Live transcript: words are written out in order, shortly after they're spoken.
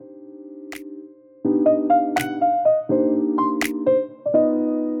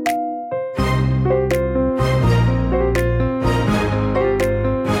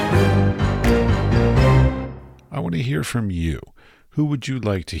I want to hear from you. Who would you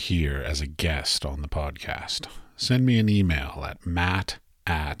like to hear as a guest on the podcast? Send me an email at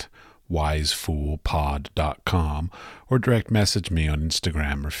matt@wisefoolpod.com or direct message me on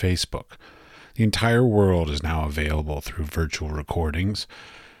Instagram or Facebook. The entire world is now available through virtual recordings,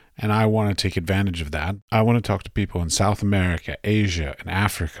 and I want to take advantage of that. I want to talk to people in South America, Asia, and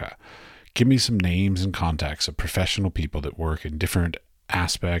Africa. Give me some names and contacts of professional people that work in different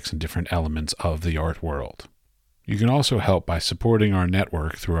aspects and different elements of the art world. You can also help by supporting our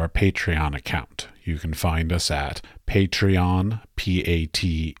network through our Patreon account. You can find us at Patreon,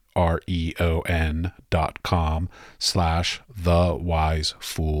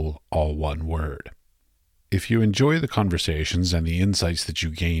 patreon.com/thewisefool, all one word. If you enjoy the conversations and the insights that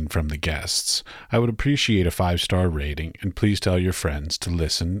you gain from the guests, I would appreciate a 5-star rating, and please tell your friends to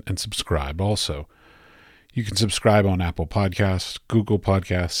listen and subscribe also. You can subscribe on Apple Podcasts, Google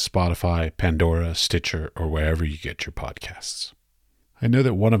Podcasts, Spotify, Pandora, Stitcher, or wherever you get your podcasts. I know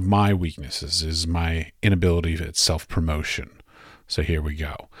that one of my weaknesses is my inability at self-promotion, so here we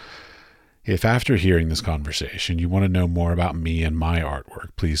go. If after hearing this conversation you want to know more about me and my artwork,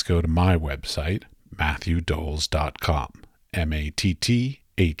 please go to my website, matthewdoles.com,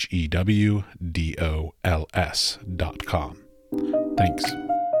 MATTHEWDOLS.com. Thanks.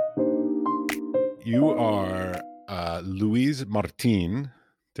 You are Luis Martin.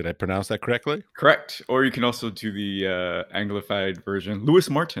 Did I pronounce that correctly? Correct. Or you can also do the Anglified version, Louis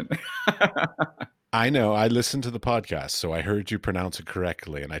Martin. I know. I listened to the podcast, so I heard you pronounce it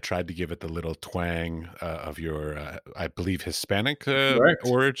correctly, and I tried to give it the little twang of your, I believe, Hispanic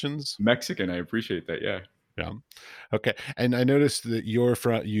origins. Mexican. I appreciate that. Yeah. Yeah. Okay. And I noticed that you are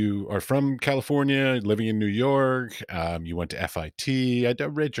from California, living in New York. You went to FIT. I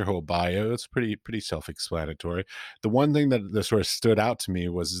read your whole bio. It's pretty self-explanatory. The one thing that sort of stood out to me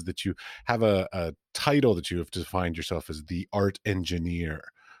was that you have a title that you have defined yourself as the art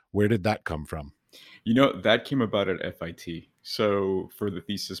engineer. Where did that come from? That came about at FIT. So for the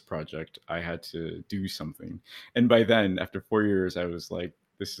thesis project, I had to do something. And by then, after 4 years, I was like,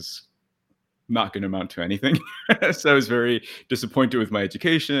 this is not going to amount to anything. So I was very disappointed with my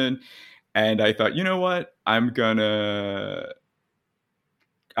education. And I thought, you know what? I'm gonna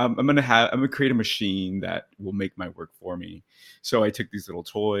create a machine that will make my work for me. So I took these little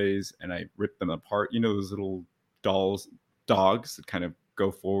toys and I ripped them apart. Those little dogs that kind of go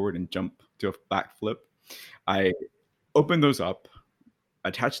forward and jump to a backflip. I opened those up,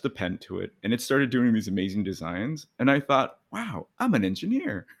 attached the pen to it, and it started doing these amazing designs. And I thought, wow, I'm an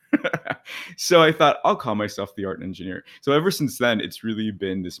engineer. So I thought, I'll call myself the art engineer. So ever since then, it's really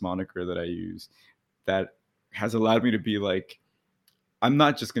been this moniker that I use that has allowed me to be like, I'm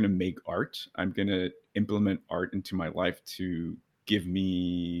not just going to make art. I'm going to implement art into my life to give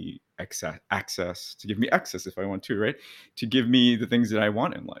me access, to give me access if I want to, right? To give me the things that I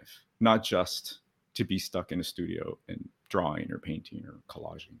want in life, not just to be stuck in a studio and drawing or painting or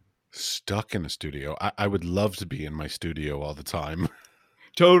collaging. Stuck in a studio. I would love to be in my studio all the time.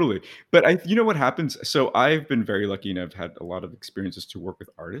 Totally. But you know what happens? So I've been very lucky and I've had a lot of experiences to work with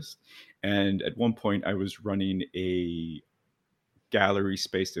artists. And at one point I was running a gallery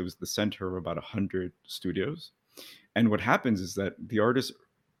space that was the center of about 100 studios. And what happens is that the artists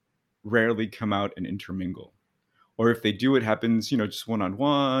rarely come out and intermingle. Or if they do, it happens, just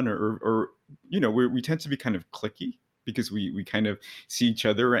one-on-one or we tend to be kind of cliquey because we kind of see each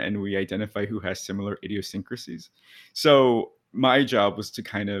other and we identify who has similar idiosyncrasies. So my job was to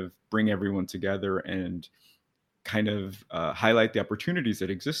kind of bring everyone together and kind of highlight the opportunities that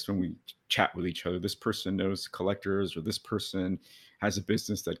exist when we chat with each other. This person knows collectors, or this person has a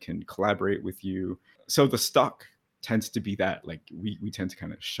business that can collaborate with you. So the stuck tends to be that, like we tend to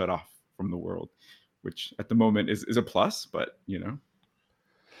kind of shut off from the world, which at the moment is a plus, but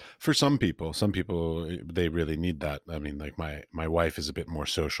For some people, they really need that. I mean, like my wife is a bit more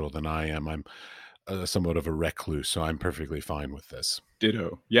social than I am. I'm somewhat of a recluse, so I'm perfectly fine with this.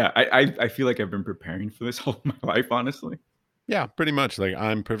 Ditto. Yeah, I feel like I've been preparing for this all my life, honestly. Yeah, pretty much. Like,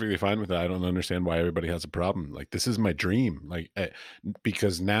 I'm perfectly fine with it. I don't understand why everybody has a problem. Like, this is my dream. Like,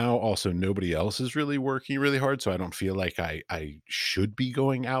 because now also nobody else is really working really hard, so I don't feel like I should be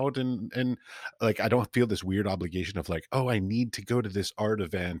going out and like I don't feel this weird obligation of like, oh, I need to go to this art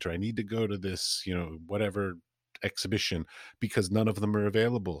event or I need to go to this, whatever exhibition, because none of them are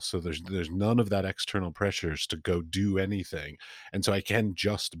available. So there's none of that external pressures to go do anything, and so I can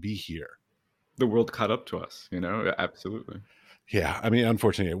just be here. The world caught up to us, absolutely. Yeah, I mean,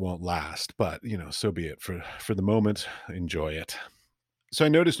 unfortunately, it won't last, but, so be it. For the moment, enjoy it. So I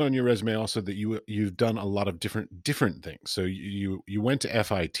noticed on your resume also that you've done a lot of different things. So you went to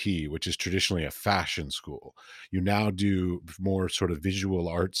FIT, which is traditionally a fashion school. You now do more sort of visual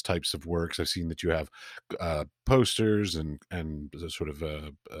arts types of works. I've seen that you have posters and the sort of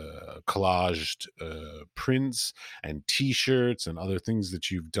collaged prints and T-shirts and other things that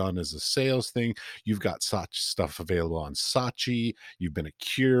you've done as a sales thing. You've got such stuff available on Saatchi. You've been a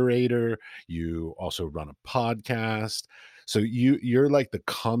curator. You also run a podcast, so you're like the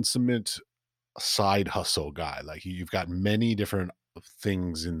consummate side hustle guy. Like you've got many different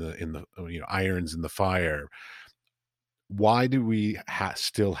things in the irons in the fire. Why do we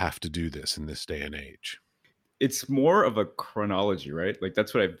still have to do this in this day and age? It's more of a chronology, right? Like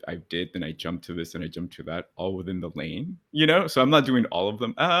that's what I did. Then I jumped to this and I jumped to that, all within the lane, you know? So I'm not doing all of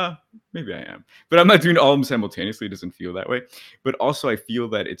them. Maybe I am, but I'm not doing all of them simultaneously. It doesn't feel that way. But also I feel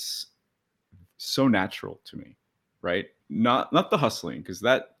that it's so natural to me, right? Not the hustling, because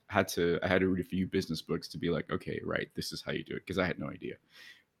I had to read a few business books to be like, okay, right, this is how you do it, because I had no idea.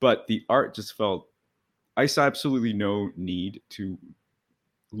 But the art just felt, I saw absolutely no need to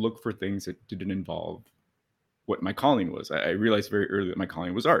look for things that didn't involve what my calling was. I realized very early that my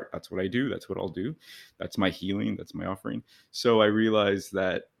calling was art. That's what I do. That's what I'll do. That's my healing. That's my offering. So I realized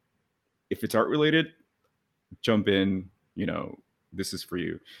that if it's art related, jump in, this is for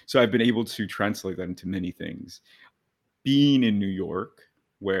you. So I've been able to translate that into many things. Being in New York,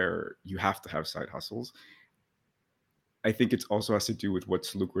 where you have to have side hustles, I think it also has to do with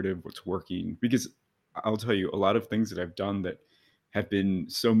what's lucrative, what's working. Because I'll tell you, a lot of things that I've done that have been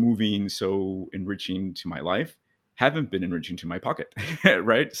so moving, so enriching to my life haven't been enriching to my pocket,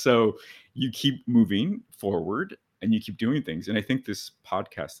 right? So you keep moving forward and you keep doing things. And I think this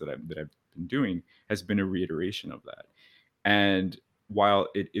podcast that I've been doing has been a reiteration of that. And while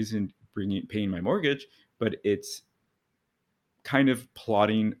it isn't bringing paying my mortgage, but it's kind of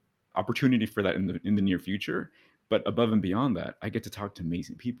plotting opportunity for that in the near future. But above and beyond that, I get to talk to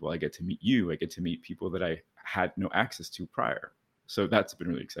amazing people. I get to meet you. I get to meet people that I had no access to prior. So that's been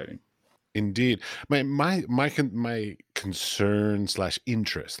really exciting. Indeed. My concern slash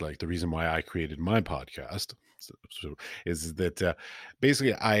interest, like the reason why I created my podcast, is that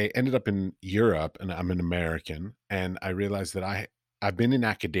basically I ended up in Europe and I'm an American, and I realized that I've been in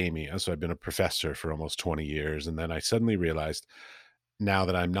academia, so I've been a professor for almost 20 years, and then I suddenly realized now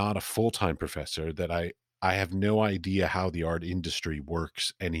that I'm not a full-time professor that I have no idea how the art industry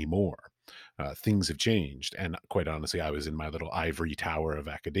works anymore. Things have changed, and quite honestly, I was in my little ivory tower of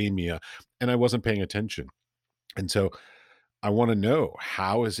academia, and I wasn't paying attention. And so I want to know,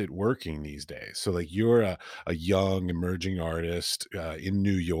 how is it working these days? So like you're a young emerging artist in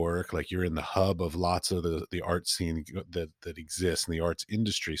New York, like you're in the hub of lots of the art scene that exists in the arts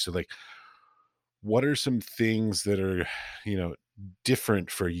industry. So like, what are some things that are, you know, different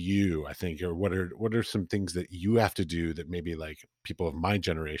for you, I think, or what are some things that you have to do that maybe like people of my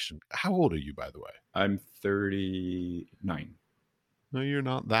generation. How old are you, by the way? I'm 39. No, you're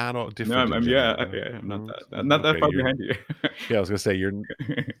not that No, different in yeah, general. yeah, I'm not that Okay, far you're behind you. yeah, I was gonna say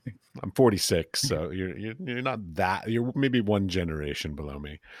I'm 46, so you're not that, you're maybe one generation below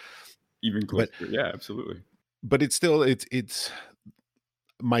me. Even But closer. Yeah, absolutely. it's still it's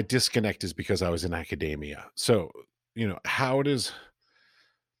my disconnect is because I was in academia. So, how does,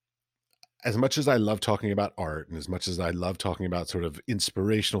 as much as I love talking about art and as much as I love talking about sort of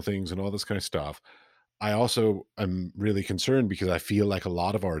inspirational things and all this kind of stuff, I also am really concerned because I feel like a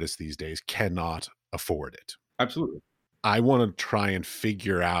lot of artists these days cannot afford it. Absolutely. I want to try and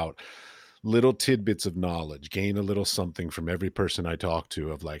figure out little tidbits of knowledge, gain a little something from every person I talk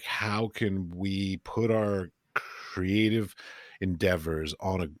to of like, how can we put our creative endeavors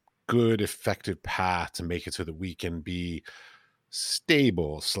on a good, effective path to make it so that we can be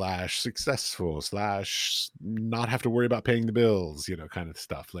stable slash successful slash not have to worry about paying the bills, kind of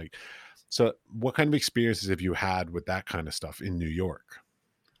stuff. Like, so what kind of experiences have you had with that kind of stuff in New York?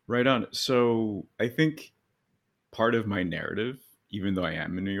 Right on. So I think part of my narrative, even though I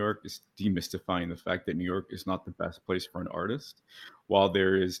am in New York, is demystifying the fact that New York is not the best place for an artist. While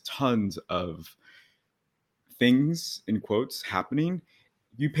there is tons of things in quotes happening,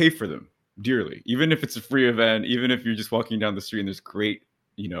 you pay for them dearly. Even if it's a free event, even if you're just walking down the street and there's great,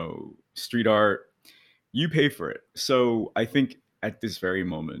 street art, you pay for it. So I think at this very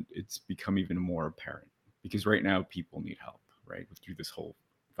moment, it's become even more apparent because right now people need help, right, through this whole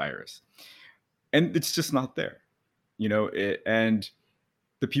virus, and it's just not there, and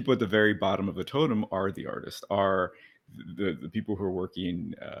the people at the very bottom of the totem are the artists, are the people who are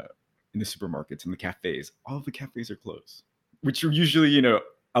working in the supermarkets and the cafes. All of the cafes are closed. which are usually,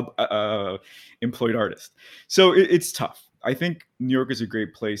 employed artists. So it's tough. I think New York is a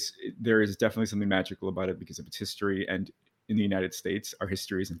great place. There is definitely something magical about it because of its history. And in the United States, our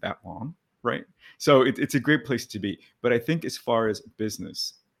history isn't that long, right? So it's a great place to be. But I think as far as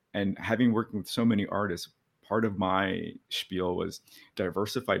business and having worked with so many artists, part of my spiel was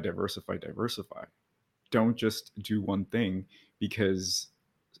diversify, diversify, diversify. Don't just do one thing because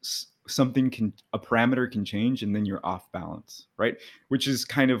something can a parameter can change and then you're off balance, right? Which is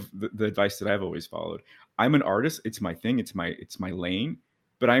kind of the advice that I've always followed. I'm an artist, it's my thing, it's my lane,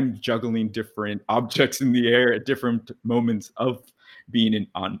 but I'm juggling different objects in the air at different moments of being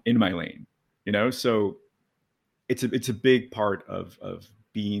in my lane, so it's a big part of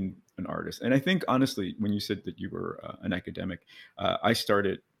being an artist. And I think honestly, when you said that you were an academic, I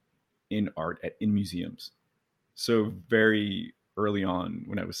started in art in museums. So very early on,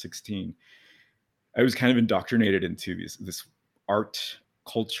 when I was 16, I was kind of indoctrinated into this art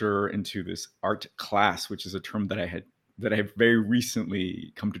culture, into this art class, which is a term that I have very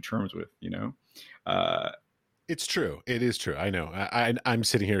recently come to terms with. Uh, It's true. It is true. I know. I'm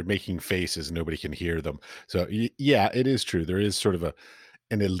sitting here making faces. Nobody can hear them. So yeah, it is true. There is sort of an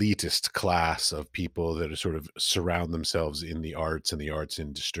elitist class of people that are sort of surround themselves in the arts and the arts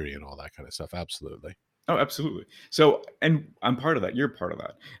industry and all that kind of stuff. Absolutely. oh, absolutely. So, and I'm part of that. You're part of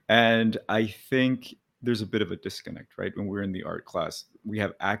that, and I think there's a bit of a disconnect, right? When we're in the art class, we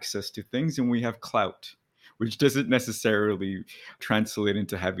have access to things and we have clout, which doesn't necessarily translate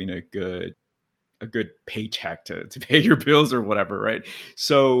into having a good paycheck to pay your bills or whatever, right?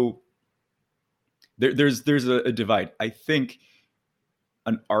 So there's a divide. I think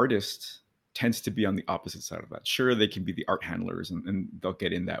an artist tends to be on the opposite side of that. Sure, they can be the art handlers and they'll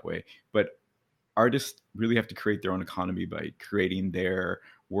get in that way, but artists really have to create their own economy by creating their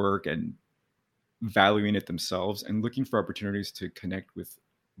work and valuing it themselves and looking for opportunities to connect with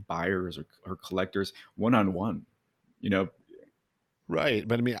buyers or collectors one on one. You know, Right.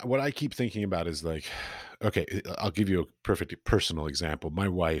 But I mean, what I keep thinking about is like, okay, I'll give you a perfectly personal example. My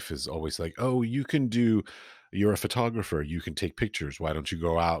wife is always like, oh, you're a photographer. You can take pictures. Why don't you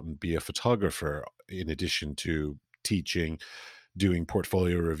go out and be a photographer in addition to teaching, doing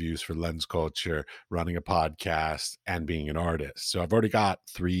portfolio reviews for Lens Culture, running a podcast, and being an artist? So I've already got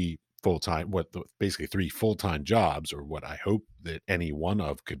basically three full time jobs, or what I hope that any one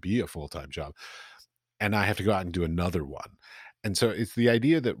of could be a full time job, and I have to go out and do another one. And so it's the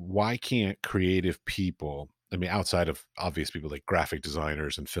idea that why can't creative people, I mean, outside of obvious people like graphic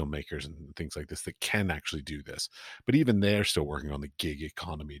designers and filmmakers and things like this that can actually do this, but even they're still working on the gig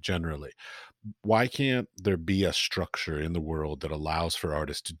economy generally. Why can't there be a structure in the world that allows for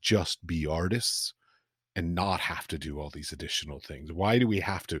artists to just be artists and not have to do all these additional things? Why do we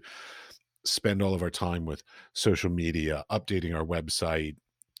have to spend all of our time with social media, updating our website,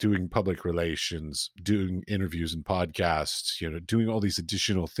 doing public relations, doing interviews and podcasts, doing all these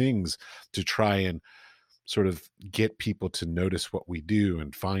additional things to try and sort of get people to notice what we do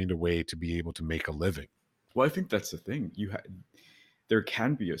and find a way to be able to make a living? well, I think that's the thing. There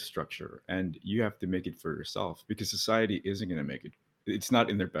can be a structure, and you have to make it for yourself because society isn't going to make it. It's not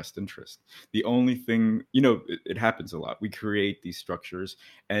in their best interest. The only thing, it happens a lot. We create these structures,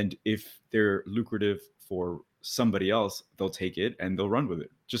 and if they're lucrative for somebody else, they'll take it and they'll run with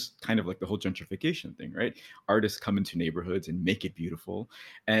it. Just kind of like the whole gentrification thing, right? Artists come into neighborhoods and make it beautiful,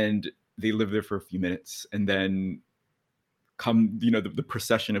 and they live there for a few minutes, and then come, the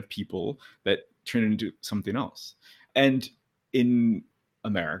procession of people that turn into something else. And in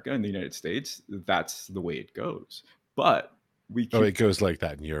America, in the United States, that's the way it goes. But we Oh, can. it goes like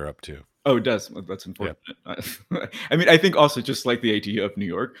that in Europe too. Oh, it does. Well, that's Yeah. unfortunate. I mean, I think also just like the idea of New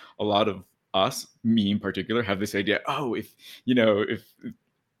York, a lot of us, me in particular, have this idea. Oh, if the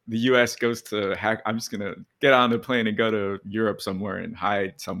U.S. goes to hack, I'm just gonna get on the plane and go to Europe somewhere and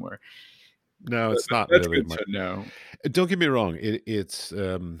hide somewhere. No, it's not That's really good much. to know. Don't get me wrong.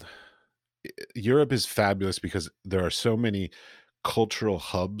 Europe is fabulous because there are so many cultural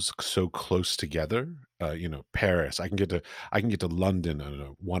hubs so close together. Paris. I can get to London on a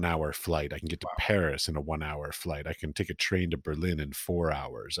 1 hour flight. I can get to Paris in a 1 hour flight. I can take a train to Berlin in 4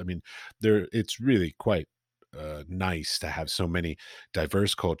 hours. I mean, it's really quite nice to have so many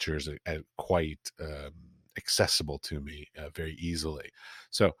diverse cultures quite accessible to me very easily.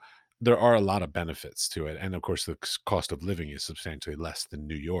 So there are a lot of benefits to it, and of course, the cost of living is substantially less than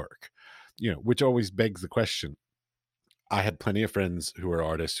New York. Which always begs the question. I had plenty of friends who are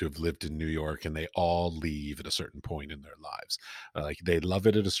artists who have lived in New York, and they all leave at a certain point in their lives. Like they love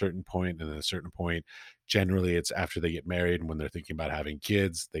it at a certain point, and at a certain point, generally, it's after they get married and when they're thinking about having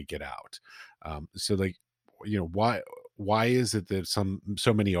kids, they get out. So, like, why? why is it that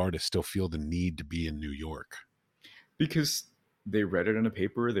so many artists still feel the need to be in New York? Because they read it in a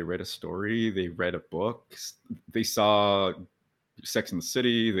paper, they read a story, they read a book, they saw Sex and the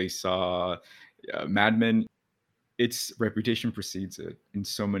City, they saw Mad Men. Its reputation precedes it in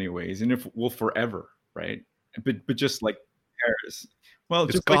so many ways, and if will forever, right? But just like Paris, well,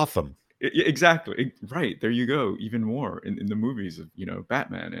 It's just like Gotham. Exactly. Right. There you go. Even more in the movies of,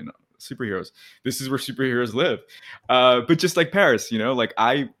 Batman and superheroes. This is where superheroes live. But just like Paris, like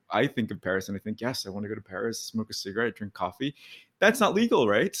I think of Paris and I think, yes, I want to go to Paris, smoke a cigarette, drink coffee. That's not legal,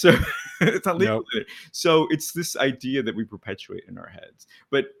 right? So it's not legal Nope. there. So it's this idea that we perpetuate in our heads.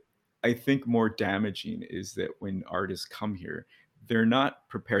 But I think more damaging is that when artists come here, they're not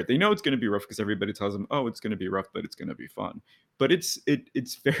prepared. They know it's going to be rough because everybody tells them, "Oh, it's going to be rough, but it's going to be fun." But it's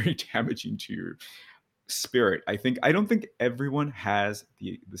very damaging to your spirit. I don't think everyone has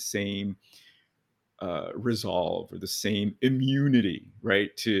the same resolve or the same immunity, right,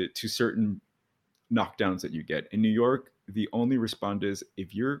 to certain knockdowns that you get in New York. The only response is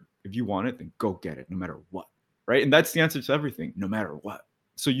if you want it, then go get it, no matter what, right? And that's the answer to everything, no matter what.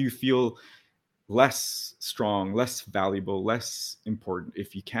 So you feel less strong, less valuable, less important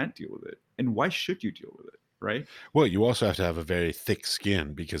if you can't deal with it. And why should you deal with it, right? Well, you also have to have a very thick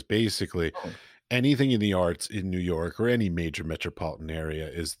skin because basically Oh, anything in the arts in New York or any major metropolitan area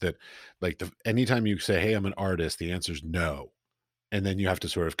is that like anytime you say, "Hey, I'm an artist," the answer is no. And then you have to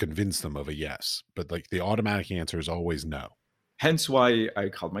sort of convince them of a yes. But like the automatic answer is always no. hence why I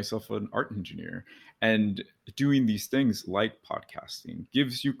called myself an art engineer. And doing these things like podcasting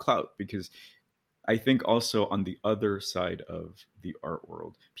gives you clout because I think also on the other side of the art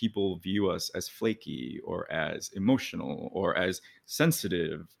world, people view us as flaky or as emotional or as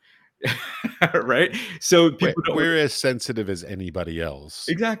sensitive, right? So people don't We're as sensitive as anybody else.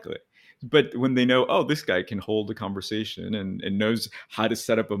 exactly. But when they know, oh, this guy can hold a conversation and knows how to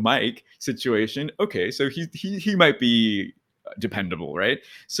set up a mic situation, okay, so he might be dependable, right?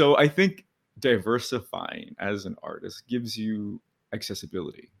 So I think diversifying as an artist gives you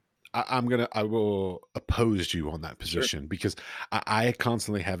accessibility. I will oppose you on that Sure. position because I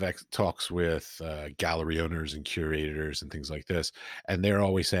constantly have talks with gallery owners and curators and things like this, and they're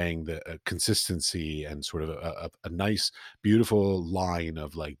always saying that consistency and sort of a nice, beautiful line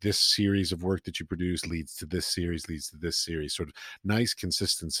of like this series of work that you produce leads to this series, leads to this series, sort of nice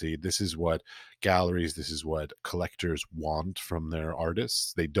consistency. This is what galleries, this is what collectors want from their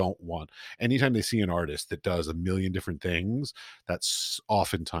artists. They don't want anytime they see an artist that does a million different things that's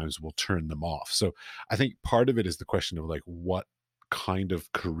oftentimes will turn them off. So I think part of it is the question of like what kind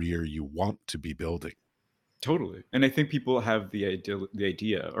of career you want to be building. Totally. And I think people have the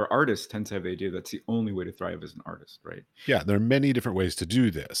idea, or artists tend to have the idea that's the only way to thrive as an artist, right? Yeah, there are many different ways to do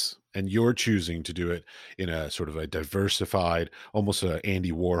this, and you're choosing to do it in a sort of a diversified, almost a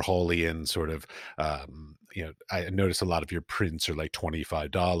Andy Warholian sort of. I notice a lot of your prints are like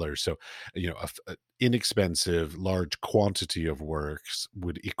 $25, so a inexpensive, large quantity of works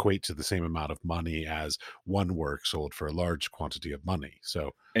would equate to the same amount of money as one work sold for a large quantity of money.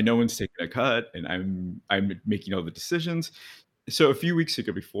 So And no one's taking a cut, and I'm making all the decisions. So a few weeks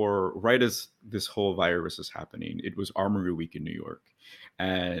ago, before right as this whole virus was happening, it was Armory Week in New York,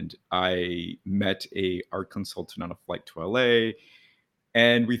 and I met a art consultant on a flight to LA,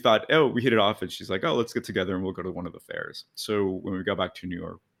 and we thought, oh, we hit it off, and she's like, oh, let's get together and we'll go to one of the fairs. So when we got back to New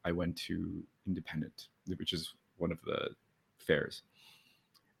York, I went to Independent, which is one of the fairs,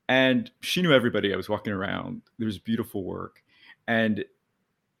 and she knew everybody. I was walking around. There was beautiful work, and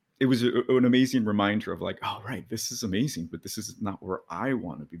it was an amazing reminder of like, oh, right, this is amazing, but this is not where I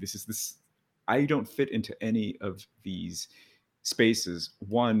want to be. This. I don't fit into any of these spaces.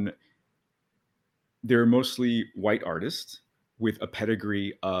 One, they're mostly white artists with a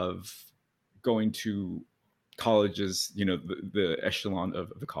pedigree of going to colleges, the echelon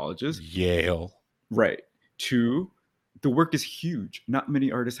of the colleges. Yale. Right. Two, the work is huge. Not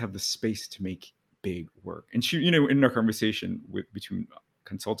many artists have the space to make big work. And she, in our conversation between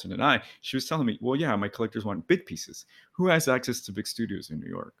consultant and I, she was telling me, well, yeah, my collectors want big pieces. Who has access to big studios in New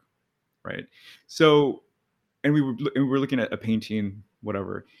York? Right. So, and we were looking at a painting,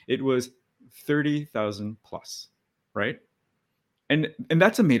 whatever. It was 30,000 plus, right? And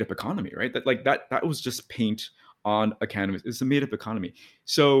that's a made up economy, right? That was just paint on a canvas. It's a made up economy.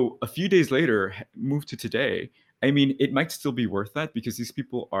 So a few days later, move to today. I mean, it might still be worth that because these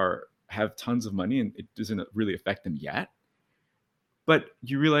people have tons of money and it doesn't really affect them yet. But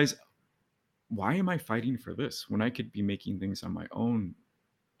you realize, why am I fighting for this when I could be making things on my own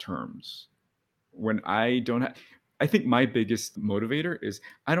terms? When I don't have, I think my biggest motivator is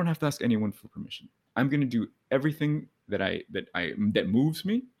I don't have to ask anyone for permission. I'm going to do everything that moves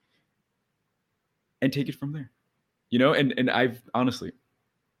me, and take it from there. And I've honestly,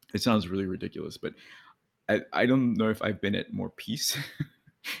 it sounds really ridiculous, but I don't know if I've been at more peace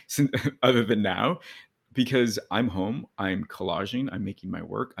since, other than now, because I'm home, I'm collaging, I'm making my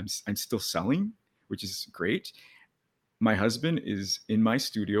work, I'm still selling, which is great. My husband is in my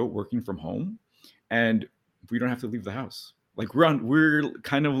studio working from home, and we don't have to leave the house. Like we're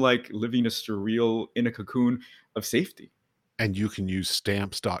kind of like living a surreal in a cocoon of safety. And you can use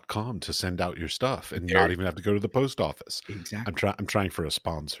stamps.com to send out your stuff and There, not even have to go to the post office. exactly. I'm trying for a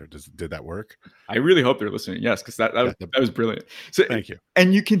sponsor. Did that work? I really hope they're listening. Yes, because Yeah, that was brilliant. So, thank you.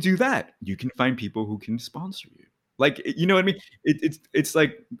 and you can do that. You can find people who can sponsor you. Like, you know what I mean? It's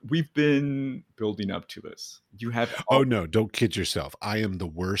like we've been building up to this. You have Oh all. no, don't kid yourself. I am the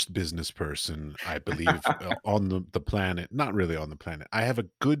worst business person, I believe, on the planet. Not really on the planet. I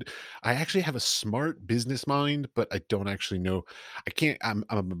actually have a smart business mind, but I don't actually know. I'm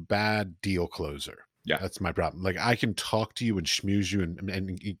a bad deal closer. Yeah, That's my problem. Like I can talk to you and schmooze you and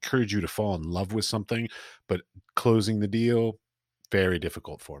encourage you to fall in love with something, but closing the deal, very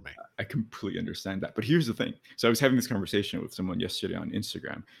difficult for me. I completely understand that. But here's the thing. So I was having this conversation with someone yesterday on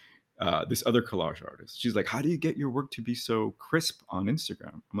Instagram. This other collage artist. She's like, "How do you get your work to be so crisp on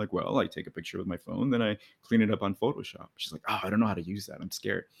Instagram?" I'm like, "Well, I take a picture with my phone, then I clean it up on Photoshop." She's like, "Oh, I don't know how to use that. I'm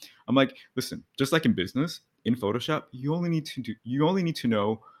scared." I'm like, "Listen, just like in business, in Photoshop, you only need to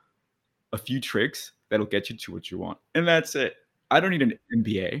know a few tricks that'll get you to what you want, and that's it. I don't need an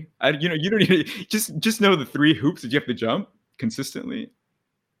MBA. You don't need just know the three hoops that you have to jump consistently,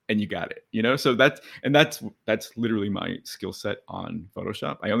 and you got it. So that's literally my skill set on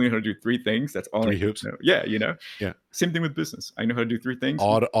Photoshop. I only know how to do three things. That's all I Three need hoops. to know. Yeah, Yeah. same thing with business. I know how to do three things.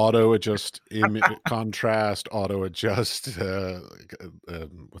 Auto adjust contrast, auto adjust.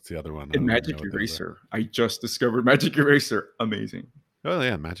 What's the other one? I And don't even know Magic what the other. Eraser, I just discovered Magic Eraser. Amazing. Oh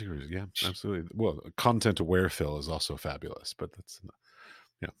yeah, Magic Wizard. Yeah, absolutely. Well, content aware fill is also fabulous, but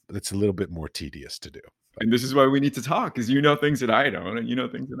it's a little bit more tedious to do. But And this is why we need to talk, because you know things that I don't, and you know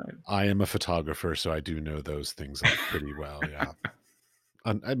things that I don't. I am a photographer, so I do know those things pretty well. Yeah,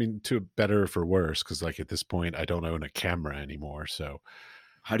 I mean, to better or for worse, because like at this point, I don't own a camera anymore. So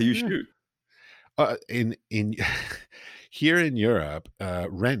How do you yeah, shoot? in here in Europe, you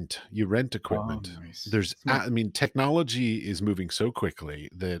rent Oh, equipment. nice. I Smart. mean, technology is moving so quickly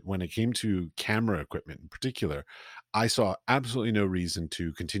that when it came to camera equipment in particular, I saw absolutely no reason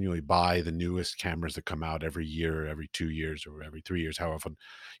to continually buy the newest cameras that come out every year, or every 2 years, or every 3 years, how often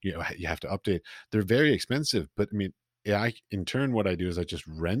you have to update. They're very expensive, but I mean, yeah, in turn, what I do is I just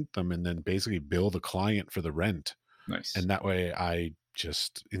rent them and then basically bill the client for the rent. Nice. And that way I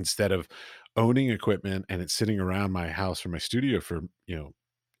just instead of owning equipment and it's sitting around my house or my studio for,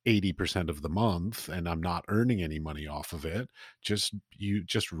 80% of the month and I'm not earning any money off of it, you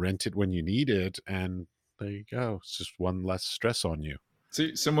just rent it when you need it and there you go. It's just one less stress on you.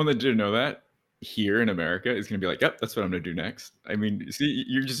 See, someone that didn't know that here in America is gonna be like, "Yep, that's what I'm gonna do next." I mean, see,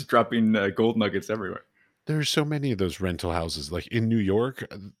 you're just dropping gold nuggets everywhere. There's so many of those rental houses like in New York.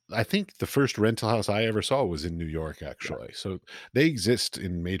 I think the first rental house I ever saw was in New York Yeah. actually. So they exist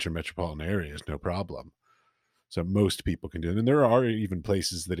in major metropolitan areas, no problem. So most people can do it, and there are even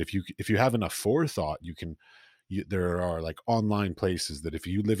places that if you have enough forethought, there are like online places that if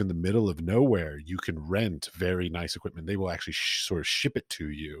you live in the middle of nowhere, you can rent very nice equipment. They will actually sort of ship it to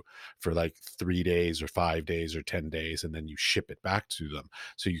you for like 3 days or 5 days or 10 days, and then you ship it back to them.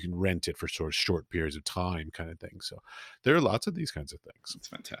 So you can rent it for sort of short periods of time, kind of thing. So there are lots of these kinds of things. It's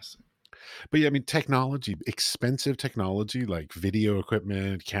fantastic. But yeah, I mean, technology, expensive technology like video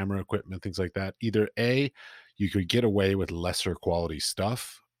equipment, camera equipment, things like that. Either A, you could get away with lesser quality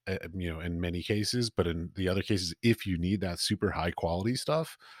stuff, in many cases. But in the other cases, if you need that super high quality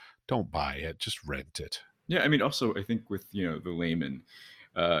stuff, don't buy it, just rent it. Yeah, I mean, also, I think with, the layman,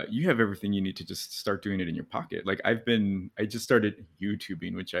 you have everything you need to just start doing it in your pocket. Like, I just started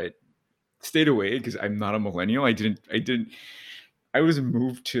YouTubing, which I stayed away because I'm not a millennial. I was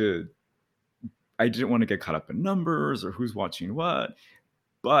moved to, I didn't want to get caught up in numbers or who's watching what.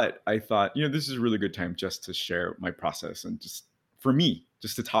 But I thought, this is a really good time just to share my process and just for me,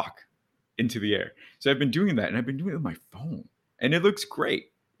 just to talk into the air. So I've been doing that and I've been doing it with my phone and it looks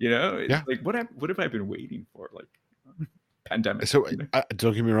great. It's Yeah. like, what have I been waiting for? Like pandemic, So you know?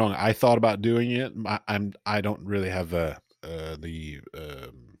 don't get me wrong. I thought about doing it. I don't really have the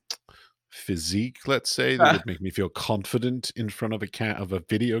physique, let's say, that would make me feel confident in front of a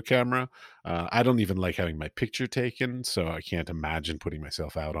video camera. I don't even like having my picture taken, so I can't imagine putting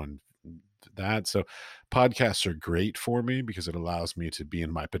myself out on that. So podcasts are great for me because it allows me to be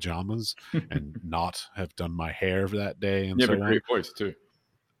in my pajamas and not have done my hair for that day and You have a so on. great voice too.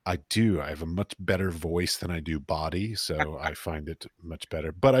 I do. I have a much better voice than I do body, so I find it much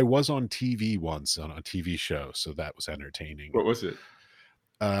better. But I was on TV once on a TV show, so that was entertaining. What was it?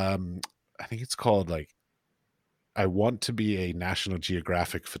 Um, I think it's called like I Want to Be a National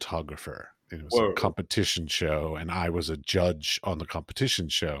Geographic Photographer. It was a Whoa. competition show, and I was a judge on the competition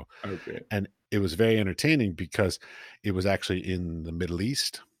show. Okay. And it was very entertaining because it was actually in the Middle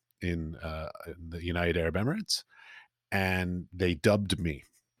East, in the United Arab Emirates, and they dubbed me.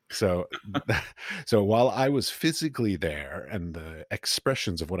 So, so while I was physically there, and the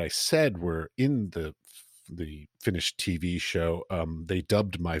expressions of what I said were in the finished TV show, they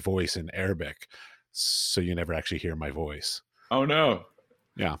dubbed my voice in Arabic, so you never actually hear my voice. Oh no.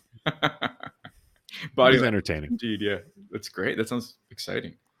 Yeah, it Body was language, entertaining. indeed. Yeah, that's great. That sounds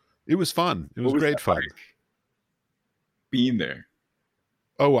exciting. It was fun. It was What was great that fun. like being there?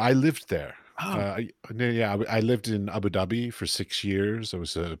 Oh, I lived there. Oh, Yeah, I lived in Abu Dhabi for 6 years. I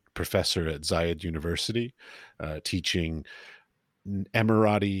was a professor at Zayed University, teaching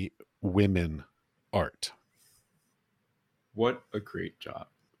Emirati women art. what a great job.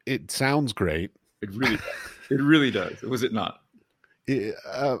 It sounds great. It really does. It really does. Was it not? It,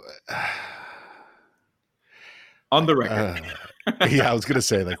 On the record. uh, yeah, I was gonna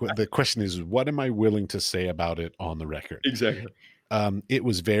say, like, what the question is, what am I willing to say about it on the record? Exactly. It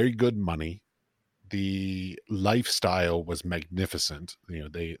was very good money. The lifestyle was magnificent. You know,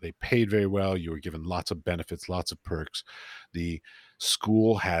 they paid very well. You were given lots of benefits, lots of perks. The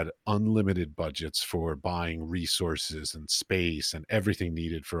school had unlimited budgets for buying resources and space and everything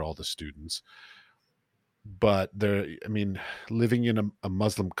needed for all the students. But there, I mean, living in a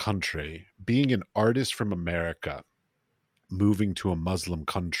Muslim country, being an artist from America, moving to a Muslim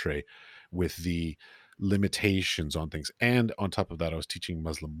country with the limitations on things. And on top of that, I was teaching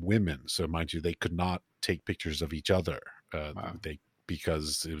Muslim women. So mind you, they could not take pictures of each other. Wow. They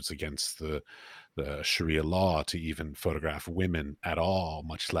because it was against the Sharia law to even photograph women at all,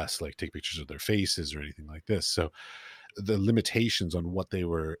 much less like take pictures of their faces or anything like this. So the limitations on what they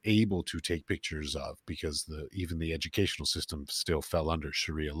were able to take pictures of, because the even the educational system still fell under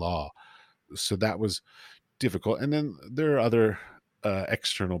Sharia law. So that was difficult. And then there are other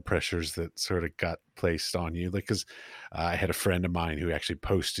external pressures that sort of got placed on you. Like, because I had a friend of mine who actually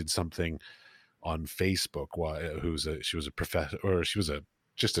posted something on Facebook while she was a professor, or she was a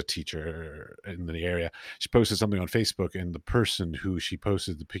just a teacher in the area. She posted something on Facebook, and the person who she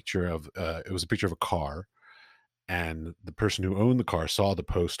posted the picture of, it was a picture of a car, and the person who owned the car saw the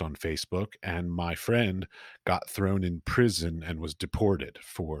post on Facebook, and my friend got thrown in prison and was deported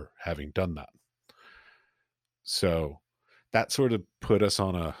for having done that. So that sort of put us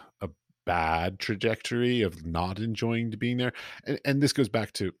on a bad trajectory of not enjoying to being there. And this goes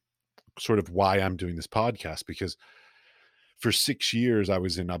back to sort of why I'm doing this podcast, because for 6 years I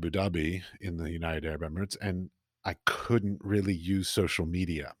was in Abu Dhabi in the United Arab Emirates, and I couldn't really use social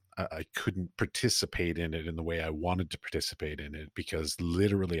media. I couldn't participate in it in the way I wanted to participate in it, because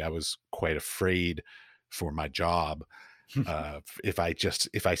literally I was quite afraid for my job. If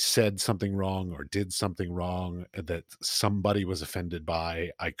I said something wrong or did something wrong that somebody was offended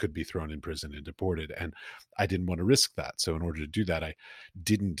by, I could be thrown in prison and deported, and I didn't want to risk that. So in order to do that, I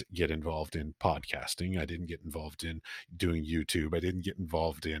didn't get involved in podcasting. I didn't get involved in doing YouTube. I didn't get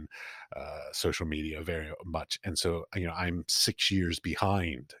involved in social media very much. And so, you know, I'm 6 years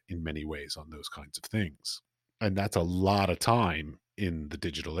behind in many ways on those kinds of things, and that's a lot of time in the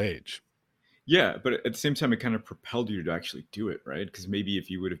digital age. Yeah, but at the same time, it kind of propelled you to actually do it, right? Because maybe if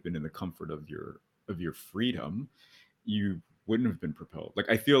you would have been in the comfort of your freedom, you wouldn't have been propelled. Like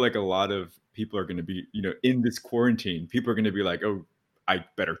I feel like a lot of people are going to be, in this quarantine, people are going to be like, "Oh, I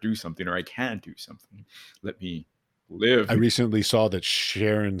better do something, or I can do something. Let me live." I recently saw that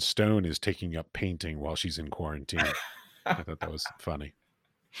Sharon Stone is taking up painting while she's in quarantine. I thought that was funny.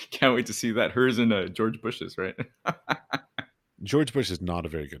 Can't wait to see that. Hers and George Bush's, right? George Bush is not a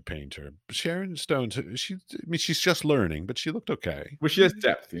very good painter. Sharon Stone, I mean, she's just learning, but she looked okay. Well, she has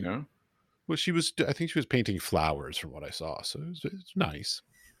depth. Well, I think she was painting flowers from what I saw, so it's nice.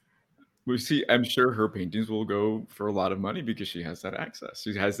 We see. I'm sure her paintings will go for a lot of money because she has that access.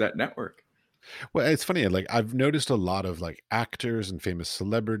 She has that network. Well, it's funny, like, I've noticed a lot of, like, actors and famous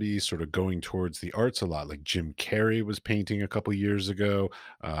celebrities sort of going towards the arts a lot, like Jim Carrey was painting a couple years ago,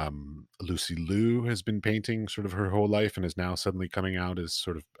 Lucy Liu has been painting sort of her whole life and is now suddenly coming out as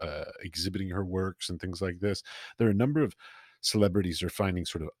sort of, exhibiting her works and things like this. There are a number of celebrities are finding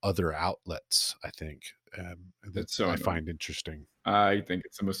sort of other outlets, I think, that It's so I annoying. find interesting. I think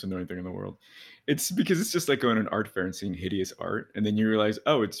it's the most annoying thing in the world. It's because it's just like going to an art fair and seeing hideous art, and then you realize,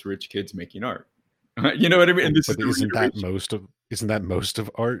 oh, it's rich kids making art. You know what I mean? Well, And this is but the reiteration. isn't that most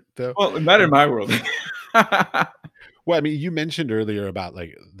of art though? Well, not in And my world. well, I mean, you mentioned earlier about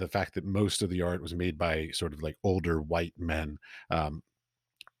like the fact that most of the art was made by sort of like older white men. Um,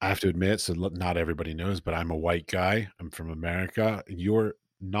 I have to admit, so not everybody knows, but I'm a white guy. I'm from America. You're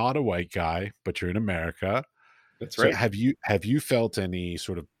not a white guy, but you're in America. That's So right. have you felt any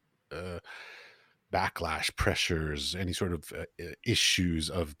sort of uh, backlash, pressures, any sort of issues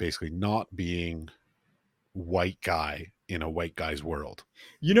of basically not being white guy in a white guy's world?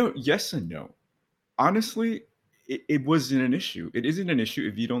 Yes and no. Honestly, it wasn't an issue. It isn't an issue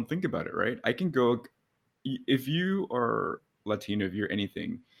if you don't think about it, right? I can go if you are Latino, if you're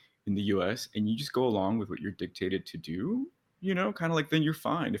anything in the US and you just go along with what you're dictated to do, kind of like then you're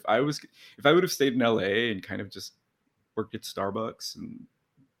fine. If I would have stayed in LA and kind of just worked at Starbucks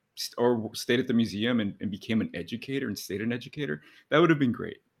or stayed at the museum and became an educator and stayed an educator, that would have been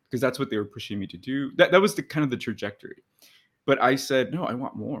great because that's what they were pushing me to do. That was the kind of the trajectory. But I said, no, I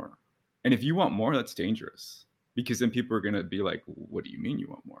want more. And if you want more, that's dangerous because then people are going to be like, what do you mean you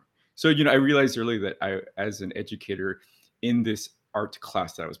want more? So, I realized early that as an educator in this art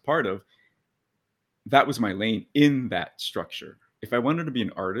class that I was part of, that was my lane in that structure. If I wanted to be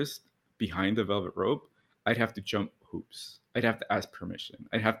an artist behind the velvet rope, I'd have to jump hoops. I'd have to ask permission.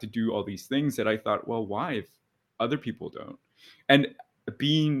 I'd have to do all these things that I thought, well, why if other people don't? And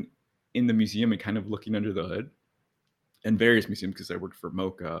being in the museum and kind of looking under the hood and various museums because I worked for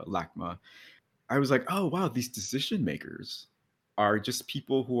MoCA, LACMA, I was like, oh wow, these decision makers are just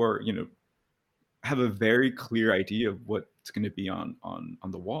people who are, have a very clear idea of what's going to be on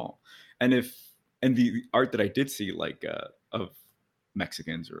the wall. And the art that I did see, like of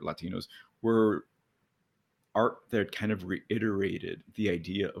Mexicans or Latinos, were art that kind of reiterated the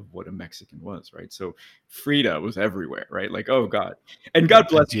idea of what a Mexican was, right? So Frida was everywhere, right? Like, oh God, and God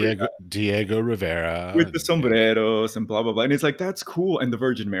bless Frida Diego Rivera, with the and yeah. sombreros and blah blah blah. And it's like that's cool, and the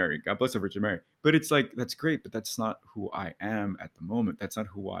Virgin Mary, God bless the Virgin Mary. But it's like that's great, but that's not who I am at the moment. That's not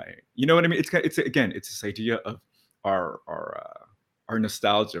who you know what I mean? It's again, it's this idea of our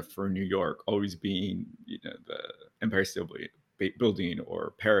nostalgia for New York always being the Empire State Building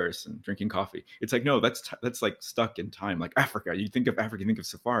or Paris and drinking coffee. It's like no, that's like stuck in time. Like Africa, you think of Africa, you think of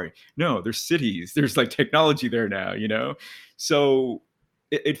safari. No, there's cities, there's like technology there now. So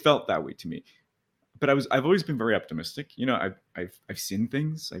it felt that way to me, but I've always been very optimistic. I've seen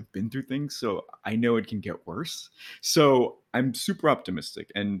things, I've been through things, so I know it can get worse. So I'm super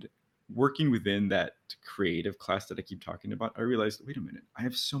optimistic. And working within that creative class that I keep talking about, I realized, wait a minute, I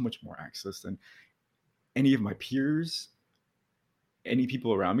have so much more access than any of my peers, any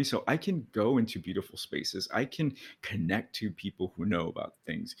people around me. So I can go into beautiful spaces. I can connect to people who know about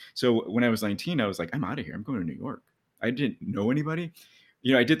things. So when I was 19, I was like, I'm out of here. I'm going to New York. I didn't know anybody.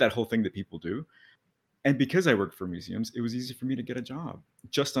 I did that whole thing that people do. And because I worked for museums, it was easy for me to get a job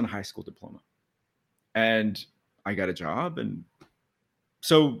just on a high school diploma. And I got a job. And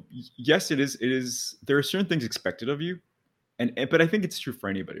so, yes, it is, there are certain things expected of you. But I think it's true for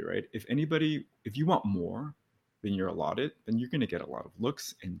anybody, right? If you want more than you're allotted, then you're going to get a lot of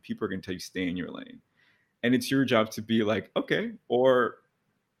looks and people are going to tell you stay in your lane. And it's your job to be like, okay, or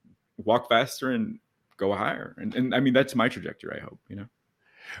walk faster and go higher. And I mean, that's my trajectory, I hope.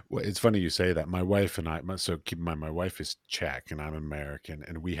 Well, it's funny you say that. My wife and I, so keep in mind, my wife is Czech and I'm American,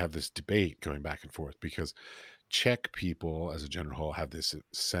 and we have this debate going back and forth because Czech people, as a general whole, have this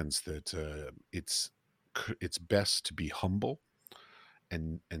sense that it's best to be humble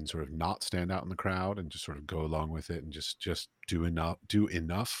and sort of not stand out in the crowd and just sort of go along with it and just do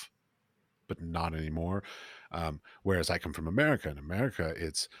enough, but not anymore. Whereas I come from America. In America,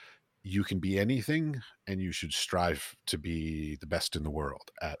 it's you can be anything and you should strive to be the best in the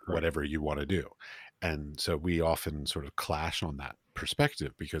world at Right. whatever you want to do. And so we often sort of clash on that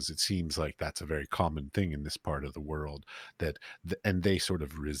perspective because it seems like that's a very common thing in this part of the world and they sort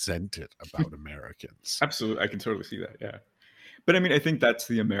of resent it about Americans. Absolutely. I can totally see that. Yeah. But I mean, I think that's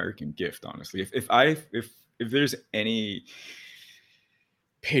the American gift, honestly. If there's any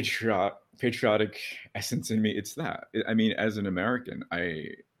patriotic essence in me, it's that. I mean, as an American, I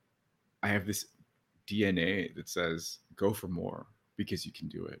have this DNA that says go for more because you can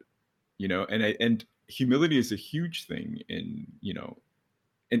do it. And humility is a huge thing in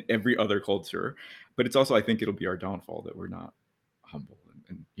every other culture, but it's also I think it'll be our downfall that we're not humble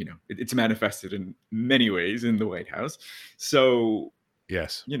and it's manifested in many ways in the White House. So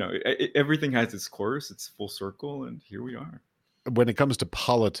Yes. everything has its course, it's full circle, and here we are. when it comes to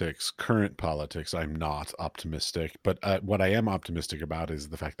politics, current politics, I'm not optimistic. But what I am optimistic about is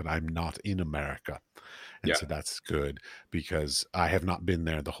the fact that I'm not in America. And Yeah, so that's good because I have not been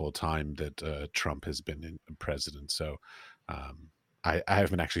there the whole time that Trump has been president. So um, I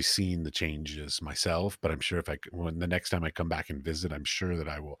haven't actually seen the changes myself, but I'm sure if when the next time I come back and visit, I'm sure that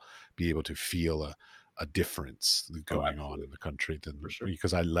I will be able to feel a difference oh, going on absolutely, in the country for than sure.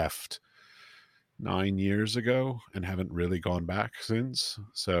 because I left 9 years ago and haven't really gone back since.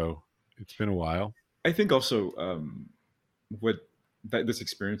 So it's been a while. I think also what that this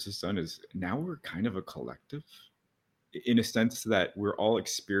experience has done is now we're kind of a collective in a sense that we're all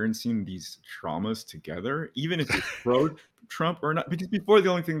experiencing these traumas together, even if you're pro Trump or not. Because before, the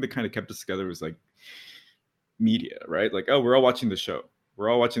only thing that kind of kept us together was like media, right? Like, oh, we're all watching the show, we're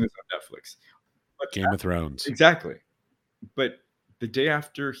all watching this on Netflix. But Game of Thrones. exactly. But the day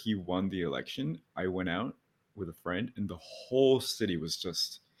after he won the election, I went out with a friend, and the whole city was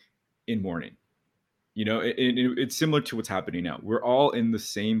just in mourning. It's similar to what's happening now. We're all in the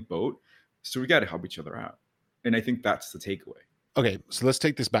same boat, so we got to help each other out. And I think that's the takeaway. Okay, so let's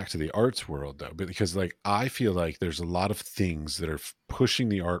take this back to the arts world though, because like I feel like there's a lot of things that are pushing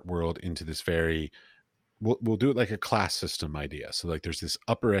the art world into this very we'll do it like a class system idea. So like there's this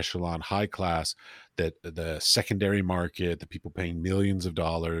upper echelon, high class that the secondary market, the people paying millions of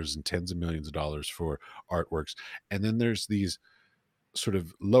dollars and tens of millions of dollars for artworks, and then there's these sort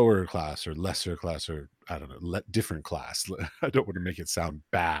of lower class or lesser class or I don't know, different class. I don't want to make it sound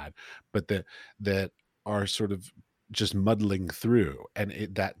bad, but that are sort of just muddling through, and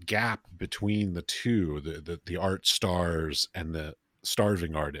that gap between the two, the art stars and the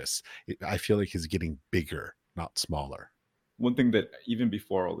starving artists, I feel like is getting bigger, not smaller. One thing that even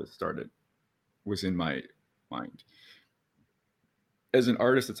before all this started was in my mind. As an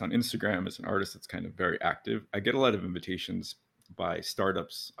artist that's on Instagram, as an artist that's kind of very active, I get a lot of invitations by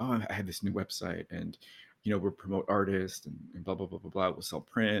startups. Oh, I had this new website, and we'll promote artists and blah blah blah blah blah. We'll sell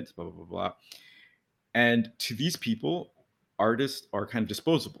print, blah blah blah blah. And to these people, artists are kind of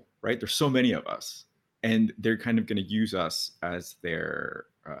disposable, right? There's so many of us, and they're kind of going to use us as their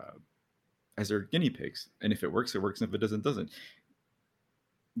guinea pigs. And if it works, it works, and if it doesn't, doesn't.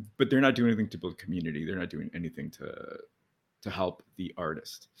 But they're not doing anything to build community. They're not doing anything to help the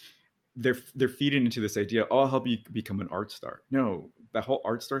artist. They're feeding into this idea, oh, I'll help you become an art star. No, that whole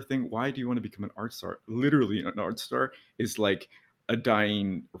art star thing, why do you want to become an art star? Literally, an art star is like a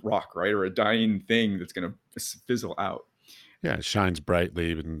dying rock, right? Or a dying thing that's going to fizzle out Yeah, it shines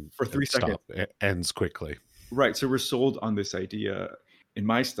brightly for and 3 seconds. it ends quickly. Right. So we're sold on this idea in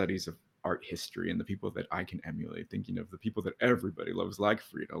my studies of art history and the people that I can emulate, thinking of the people that everybody loves, like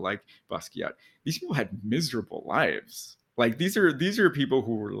Frida, like Basquiat. These people had miserable lives. Like these are people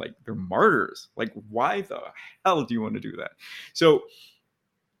who were like, they're martyrs. Like, why the hell do you want to do that? So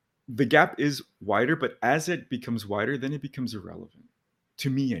the gap is wider, but as it becomes wider, then it becomes irrelevant to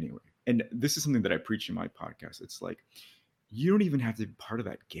me anyway. And this is something that I preach in my podcast. It's like, you don't even have to be part of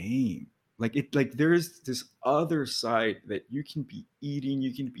that game. Like there's this other side that you can be eating,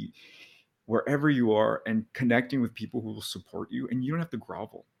 you can be wherever you are and connecting with people who will support you, and you don't have to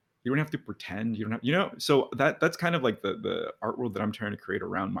grovel. You don't have to pretend. You don't have, so that's kind of like the art world that I'm trying to create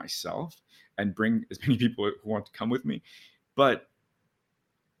around myself and bring as many people who want to come with me. But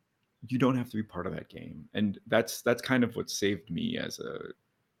you don't have to be part of that game. And that's kind of what saved me as a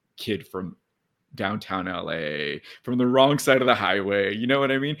kid from downtown LA, from the wrong side of the highway. You know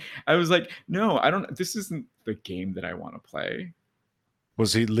what I mean? I was like, no, I don't, this isn't the game that I want to play.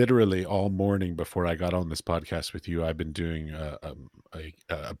 Was he literally all morning before I got on this podcast with you? I've been doing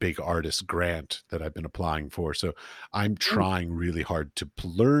a big artist grant that I've been applying for. So I'm Oh, trying really hard to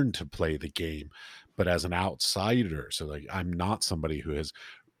learn to play the game, but as an outsider. So like I'm not somebody who has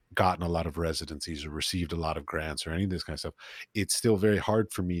gotten a lot of residencies or received a lot of grants or any of this kind of stuff. It's still very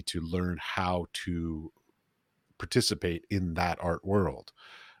hard for me to learn how to participate in that art world.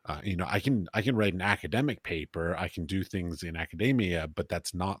 I can write an academic paper, I can do things in academia, but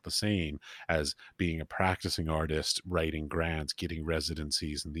that's not the same as being a practicing artist, writing grants, getting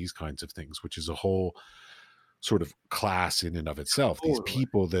residencies, and these kinds of things, which is a whole sort of class in and of itself. These totally.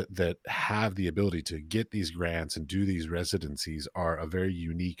 people that have the ability to get these grants and do these residencies are a very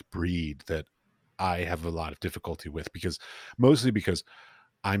unique breed that I have a lot of difficulty with, because mostly because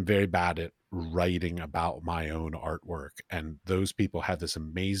I'm very bad at writing about my own artwork, and those people have this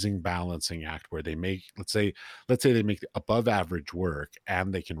amazing balancing act where they make, let's say they make above average work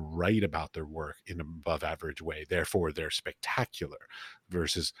and they can write about their work in an above average way, therefore they're spectacular.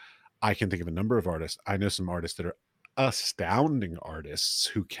 Versus I can think of a number of artists, I know some artists that are astounding artists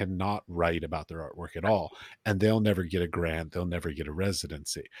who cannot write about their artwork at all, and they'll never get a grant, they'll never get a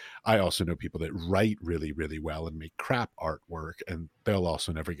residency. I also know people that write really, really well and make crap artwork, and they'll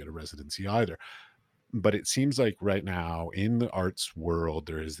also never get a residency either. But it seems like right now in the arts world,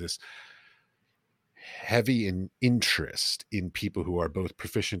 there is this heavy interest in people who are both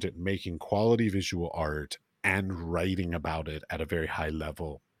proficient at making quality visual art and writing about it at a very high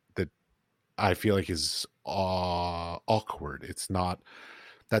level that I feel like is awkward. It's not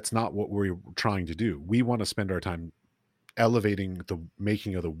That's not what we're trying to do. We want to spend our time elevating the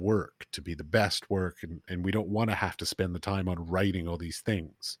making of the work to be the best work, and we don't want to have to spend the time on writing all these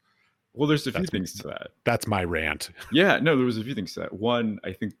things. Well, there's a few That's things to that. that's my rant. Yeah, no, there was a few things to that. One,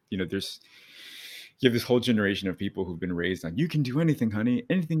 I think, there's you have this whole generation of people who've been raised on, you can do anything, honey,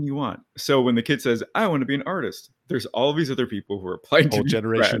 anything you want. So when the kid says, I want to be an artist, there's all these other people who are applying to Whole be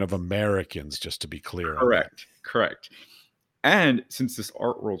generation of grads. Americans, just to be clear on that. Correct. Correct. And since this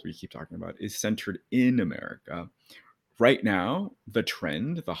art world we keep talking about is centered in America, right now, the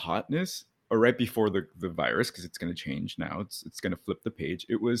trend, the hotness, or right before the virus, because it's going to change now, it's going to flip the page.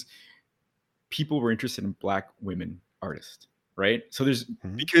 It was people were interested in Black women artists, right? So there's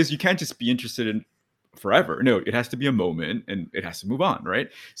Mhm. because you can't just be interested in forever. No, it has to be a moment and it has to move on, right?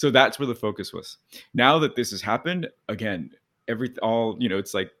 So that's where the focus was. Now that this has happened, again,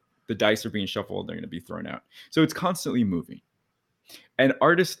 it's like the dice are being shuffled, they're going to be thrown out. So it's constantly moving. And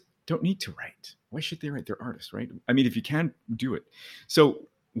artists don't need to write. Why should they write? They're artists, right? I mean, if you can, do it. So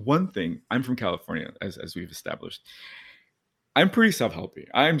one thing, I'm from California, as we've established. I'm pretty self-helpy.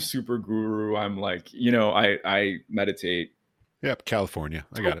 I'm super guru. I'm like, I meditate. Yep, California.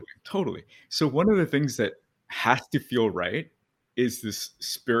 I got Totally, it. totally. So one of the things that has to feel right is this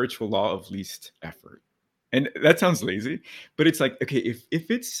spiritual law of least effort. And that sounds lazy, but it's like, okay, if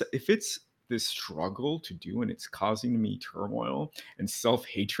it's this struggle to do and it's causing me turmoil and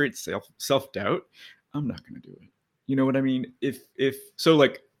self-hatred, self-doubt, I'm not going to do it. You know what I mean? If so,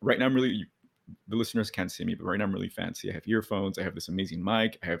 like right now, I'm really, the listeners can't see me, but right now I'm really fancy. I have earphones. I have this amazing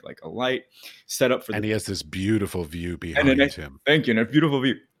mic. I have like a light set up for And the he has this beautiful view and then behind him. thank you, and a beautiful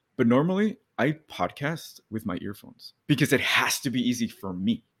view. But normally I podcast with my earphones because it has to be easy for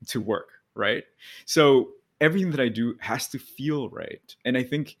me to work, right? So everything that I do has to feel right. And I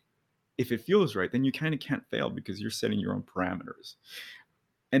think if it feels right, then you kind of can't fail because you're setting your own parameters.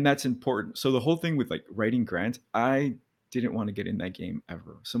 And that's important. So the whole thing with like writing grants, I didn't want to get in that game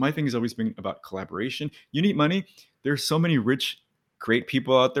ever. So my thing has always been about collaboration. You need money. There's so many rich, great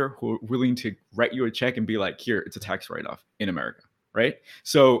people out there who are willing to write you a check and be like, here, it's a tax write-off in America, right?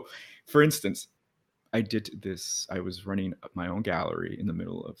 So for instance, I did this. I was running my own gallery in the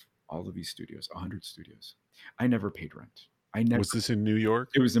middle of all of these studios, 100 studios. I never paid rent. I never. Was this in New York?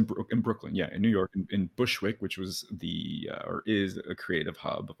 It was in Brooklyn, yeah, in New York, in Bushwick, which was or is a creative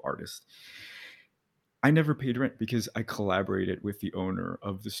hub of artists. I never paid rent because I collaborated with the owner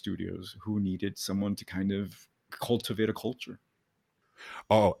of the studios who needed someone to kind of cultivate a culture.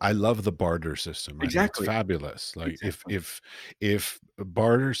 Oh, I love the barter system. I think it's Exactly. fabulous. Like Exactly. if a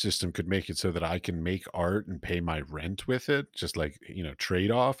barter system could make it so that I can make art and pay my rent with it, just like,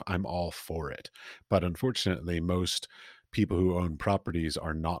 trade off, I'm all for it. But unfortunately, most people who own properties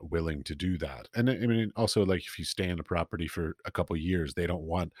are not willing to do that. And I mean, also like if you stay in a property for a couple years, they don't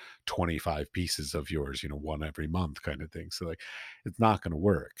want 25 pieces of yours, one every month kind of thing. So like it's not going to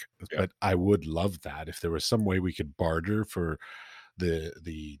work. Yeah. But I would love that if there was some way we could barter for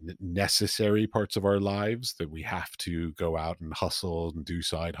necessary parts of our lives that we have to go out and hustle and do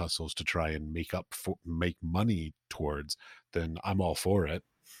side hustles to try and make money towards, then I'm all for it.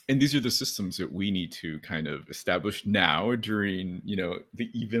 And these are the systems that we need to kind of establish now during, the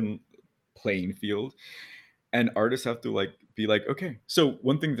even playing field. And artists have to like be like, okay. So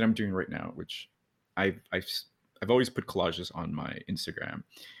one thing that I'm doing right now, which I've I've I've always put collages on my Instagram,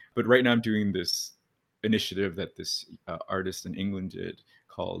 but right now I'm doing this initiative that this artist in England did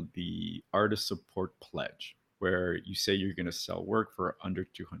called the Artist Support Pledge, where you say you're going to sell work for under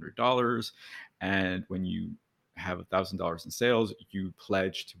 $200, and when you have $1,000 in sales, you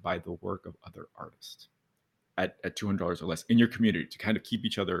pledge to buy the work of other artists at $200 or less in your community to kind of keep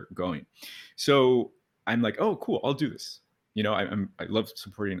each other going. So I'm like, oh, cool, I'll do this. I love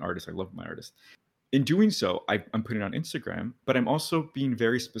supporting artists. I love my artists. In doing so, I'm putting it on Instagram, but I'm also being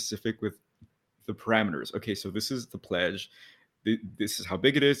very specific with the parameters. Okay, so this is the pledge. This is how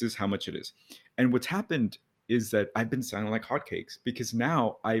big it is. This is how much it is. And what's happened is that I've been selling like hotcakes because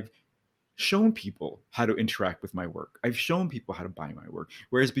now I've shown people how to interact with my work. I've shown people how to buy my work.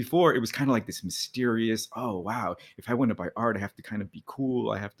 Whereas before, it was kind of like this mysterious, oh, wow, if I want to buy art, I have to kind of be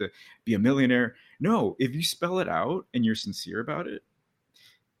cool. I have to be a millionaire. No, if you spell it out and you're sincere about it,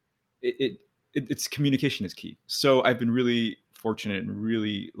 it, it, it's communication is key. So I've been really fortunate and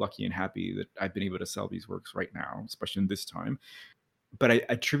really lucky and happy that I've been able to sell these works right now, especially in this time. But I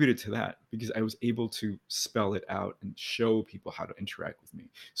attribute it to that because I was able to spell it out and show people how to interact with me.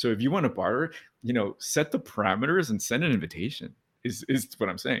 So if you want to barter, set the parameters and send an invitation is what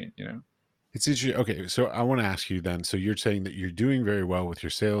I'm saying, It's interesting. Okay, so I want to ask you then. So you're saying that you're doing very well with your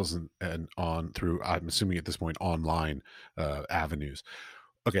sales and on through, I'm assuming at this point, online avenues.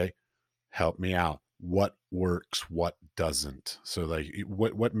 Okay, help me out. What works? What doesn't? So like,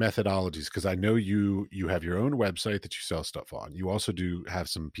 what methodologies? Because I know you have your own website that you sell stuff on. You also do have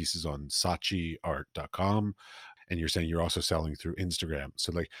some pieces on sachiart.com, and you're saying you're also selling through Instagram.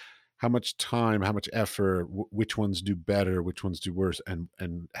 So like, how much time, how much effort, which ones do better, which ones do worse, and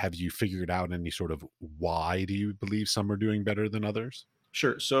have you figured out any sort of why do you believe some are doing better than others?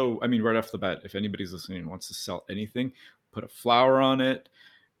 Sure. So, I mean, right off the bat, if anybody's listening and wants to sell anything, put a flower on it,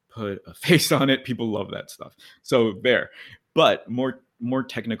 put a face on it. People love that stuff. So there. But more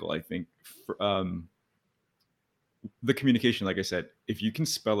technical, I think, the communication. Like I said, if you can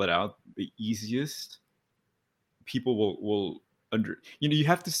spell it out, the easiest people will under. You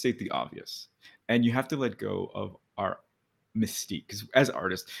have to state the obvious, and you have to let go of our mystique. Because as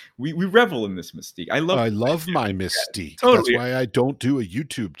artists, we revel in this mystique. I love I what I love do. my Yeah, mystique. That's totally. why I don't do a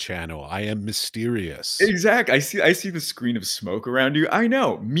YouTube channel. I am mysterious. Exactly. I see the screen of smoke around you. I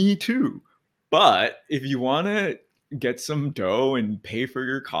know, me too. But if you want to get some dough and pay for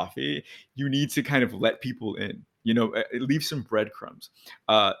your coffee, you need to kind of let people in. Leave some breadcrumbs.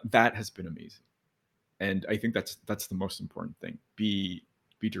 That has been amazing, and I think that's the most important thing. Be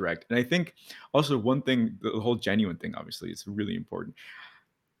direct, and I think also one thing, the whole genuine thing, obviously, is really important.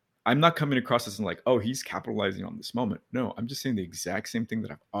 I'm not coming across as in like, oh, he's capitalizing on this moment. No, I'm just saying the exact same thing that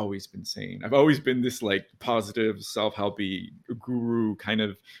I've always been saying. I've always been this like positive, self-helpy guru kind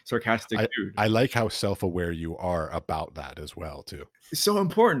of sarcastic I dude. I like how self-aware you are about that as well too. It's so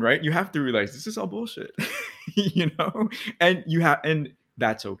important, right? You have to realize this is all bullshit. you know? And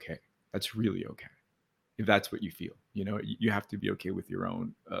that's okay. That's really okay. If that's what you feel. You have to be okay with your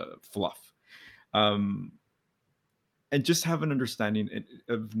own fluff. Um and just have an understanding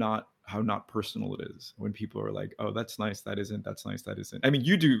of not how not personal it is when people are like, oh, that's nice, that isn't, that's nice, that isn't. I mean,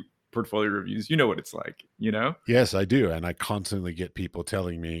 you do portfolio reviews, you know what it's like. Yes, I do, and I constantly get people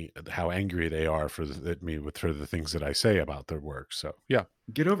telling me how angry they are at me for the things that I say about their work. So yeah,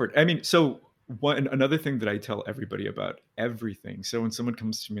 Get over it. I mean, so another thing that I tell everybody about everything. So when someone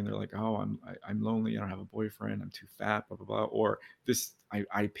comes to me and they're like, oh, I'm lonely, I don't have a boyfriend, I'm too fat, blah blah blah, or this,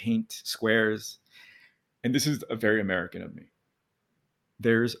 I paint squares, and this is a very American of me.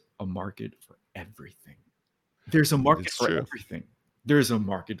 There's a market for everything. There's a market it's for true. everything. There's a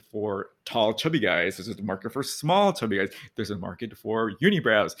market for tall, chubby guys. There's a market for small, chubby guys. There's a market for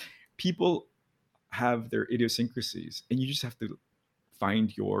unibrows. People have their idiosyncrasies, and you just have to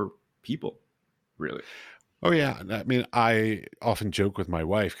find your people, really. Oh yeah, I mean, I often joke with my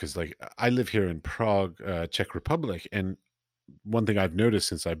wife because like I live here in Prague, Czech Republic, and one thing I've noticed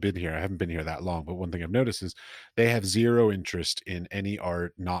since I've been here, I haven't been here that long, but one thing I've noticed is they have zero interest in any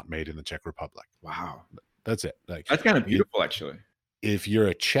art not made in the Czech Republic. Wow. That's it. Like That's kind of it, beautiful, actually. if you're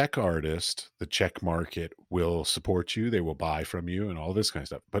a Czech artist, the Czech market will support you, they will buy from you and all this kind of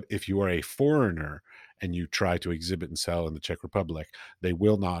stuff. But if you are a foreigner and you try to exhibit and sell in the Czech Republic, they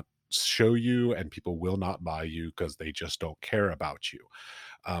will not show you and people will not buy you because they just don't care about you.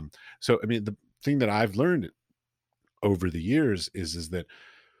 So I mean, the thing that I've learned over the years is that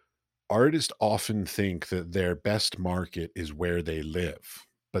artists often think that their best market is where they live,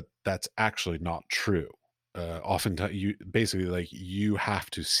 but that's actually not true. Oftentimes, you basically like you have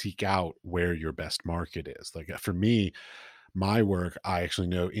to seek out where your best market is. Like for me, my work, I actually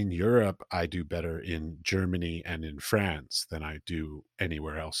know in Europe, I do better in Germany and in France than I do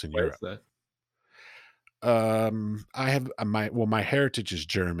anywhere else in Why is Europe. that? I have my heritage is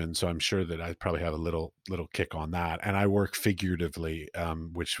German, so I'm sure that I probably have a little kick on that. And I work figuratively,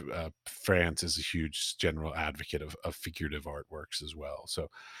 which France is a huge general advocate of figurative artworks as well. So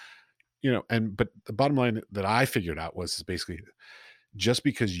but the bottom line that I figured out was basically just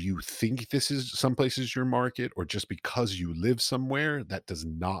because you think this is some places your market, or just because you live somewhere, that does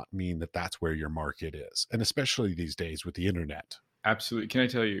not mean that that's where your market is. And especially these days with the internet. Absolutely. Can I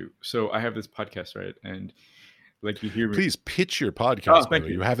tell you? So I have this podcast, right? And like you hear me. Please pitch your Oh, podcast, by the thank way.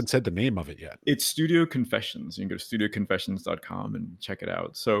 you. You haven't said the name of it yet. It's Studio Confessions. You can go to studioconfessions.com and check it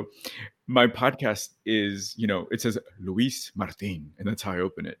out. So my podcast is, it says Luis Martin, and that's how I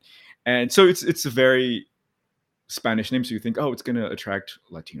open it. And so it's a very Spanish name, so you think, oh, it's gonna attract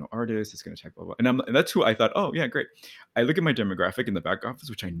Latino artists, it's gonna attract blah blah. And that's who I thought, oh yeah, great. I look at my demographic in the back office,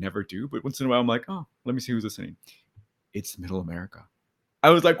 which I never do, but once in a while I'm like, oh, let me see who's listening. It's Middle America. I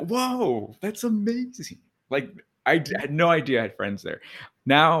was like, whoa, that's amazing. Like had no idea I had friends there.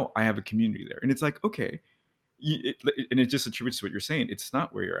 Now I have a community there, and it's like, okay, and it just attributes to what you're saying. It's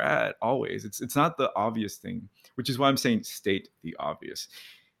not where you're at always. It's not the obvious thing, which is why I'm saying state the obvious.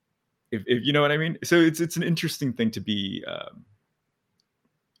 If you know what I mean. So it's an interesting thing to be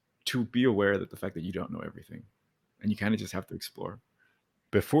aware that the fact that you don't know everything, and you kind of just have to explore.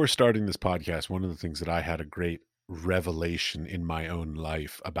 Before starting this podcast, one of the things that I had a great revelation in my own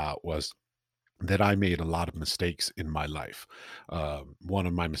life about was that I made a lot of mistakes in my life. One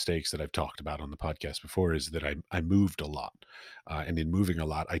of my mistakes that I've talked about on the podcast before is that I moved a lot. And in moving a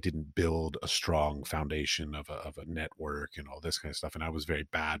lot, I didn't build a strong foundation of a network and all this kind of stuff. And I was very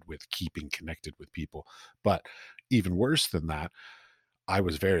bad with keeping connected with people. But even worse than that, I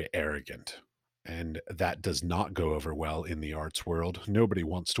was very arrogant. And that does not go over well in the arts world. Nobody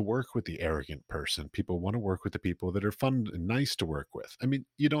wants to work with the arrogant person. People want to work with the people that are fun and nice to work with. I mean,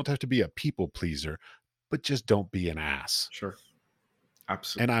 you don't have to be a people pleaser, but just don't be an ass. Sure,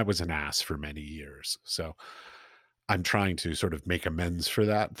 absolutely. And I was an ass for many years. So I'm trying to sort of make amends for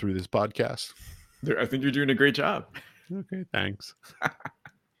that through this podcast. I think you're doing a great job. Okay, thanks.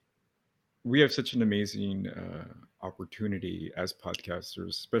 We have such an amazing opportunity as podcasters,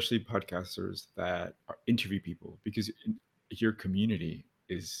 especially podcasters that interview people, because your community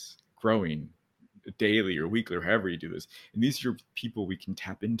is growing daily or weekly or however you do this, and these are people we can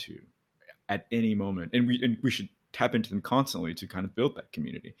tap into at any moment, and we should tap into them constantly to kind of build that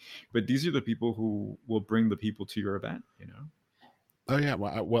community. But these are the people who will bring the people to your event. Oh yeah,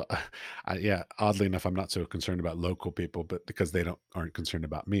 yeah. Oddly enough, I'm not so concerned about local people, but because they aren't concerned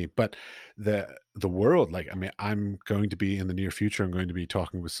about me. But the world, like, I mean, I'm going to be in the near future. I'm going to be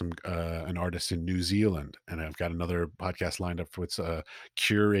talking with an artist in New Zealand, and I've got another podcast lined up with a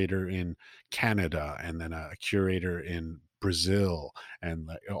curator in Canada, and then a curator in Brazil, and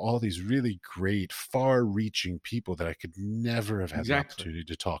like all these really great, far-reaching people that I could never have had the Exactly. opportunity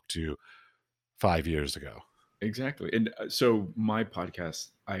to talk to 5 years ago. Exactly. And so my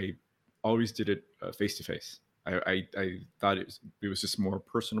podcast, I always did it face to face. I thought it was just more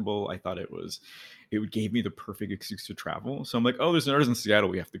personable. I thought it would gave me the perfect excuse to travel. So I'm like, oh, there's an artist in Seattle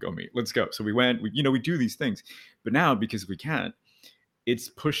we have to go meet. Let's go. So we went. We do these things, but now because we can't, it's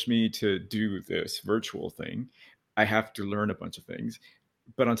pushed me to do this virtual thing. I have to learn a bunch of things.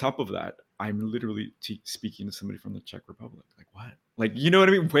 But on top of that, I'm literally speaking to somebody from the Czech Republic. Like what? Like, you know what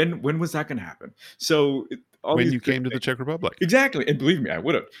I mean? When was that going to happen? So all When these you good came to the things. Czech Republic. Exactly. And believe me, I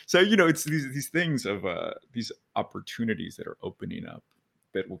would have. So, it's these things of these opportunities that are opening up,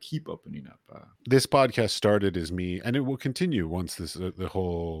 that will keep opening up. This podcast started as me, and it will continue once the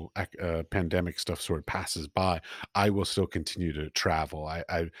whole pandemic stuff sort of passes by. I will still continue to travel.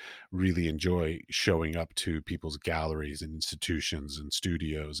 I really enjoy showing up to people's galleries and institutions and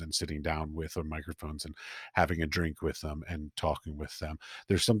studios and sitting down with their microphones and having a drink with them and talking with them.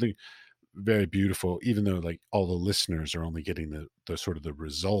 There's something very beautiful, even though like all the listeners are only getting the sort of the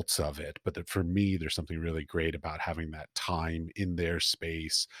results of it, but that for me there's something really great about having that time in their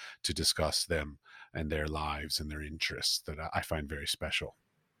space to discuss them and their lives and their interests that I find very special.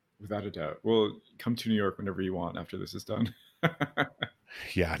 Without a doubt. Well, come to New York whenever you want after this is done.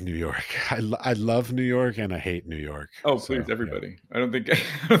 Yeah, New York. I love New York and I hate New York. Oh, So please, yeah. everybody. I don't think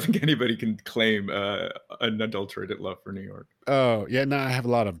I don't think anybody can claim an adulterated love for New York. Oh yeah, no, I have a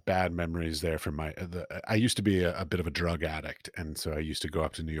lot of bad memories there from I used to be a bit of a drug addict, and so I used to go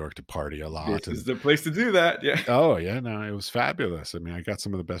up to New York to party a lot. This is And the place to do that. Yeah. oh yeah, no, it was fabulous. I mean, I got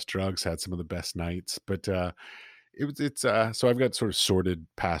some of the best drugs, had some of the best nights, but so I've got sort of sorted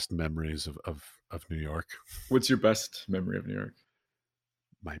past memories of New York. What's your best memory of New York?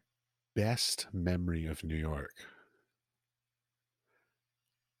 My best memory of New York.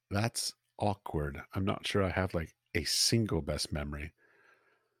 That's awkward. I'm not sure I have like a single best memory.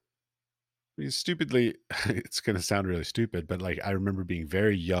 I mean, stupidly, it's going to sound really stupid, but like I remember being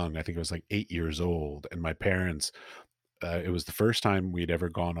very young. I think I was like 8 years old, and my parents. It was the first time we'd ever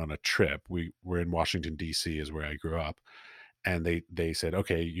gone on a trip. We were in Washington D.C. is where I grew up, and they said,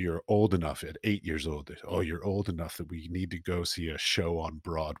 "Okay, you're old enough at 8 years old. Oh, you're old enough that we need to go see a show on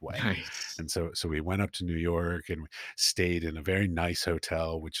Broadway." Nice. And so we went up to New York and we stayed in a very nice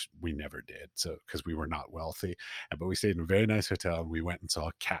hotel, which we never did, so because we were not wealthy. But we stayed in a very nice hotel and we went and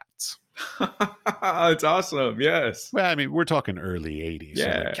saw Cats. It's awesome. Yes. Well, I mean, we're talking early 80s, so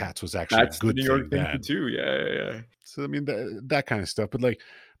like Yeah. cats was actually a That's the good New York thing thinking then. too. Yeah, yeah, yeah. So I mean that kind of stuff, but like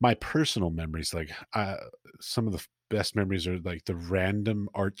my personal memories, like some of the best memories are like the random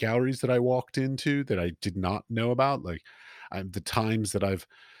art galleries that I walked into that I did not know about. Like the times that I've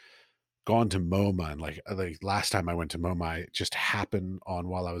gone to MoMA, and like last time I went to MoMA, it just happened on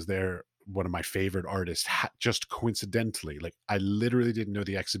while I was there. One of my favorite artists, just coincidentally, like I literally didn't know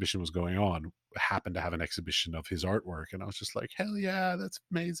the exhibition was going on, happened to have an exhibition of his artwork, and I was just like, hell yeah, that's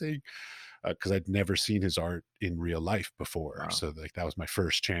amazing, because I'd never seen his art in real life before. Wow. So like that was my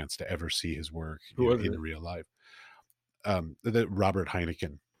first chance to ever see his work, Who was in it? real life. The Robert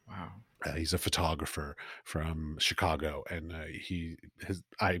Heineken. Wow. He's a photographer from Chicago, and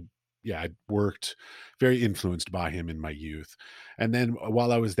I worked very influenced by him in my youth. And then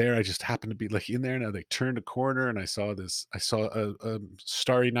while I was there, I just happened to be like in there, and I like turned a corner, and I saw a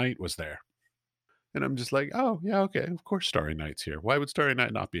Starry Night was there. And I'm just like, "Oh, yeah, okay, of course Starry Night's here. Why would Starry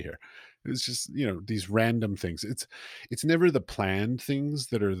Night not be here?" It's just, these random things. It's never the planned things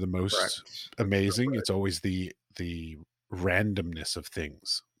that are the most Correct. That's so amazing. right. It's always the randomness of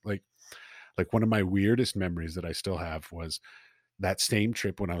things. Like one of my weirdest memories that I still have was that same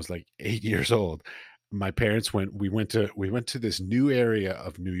trip when I was like 8 years old. My parents we went to this new area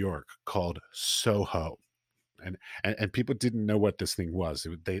of New York called Soho, and people didn't know what this thing was.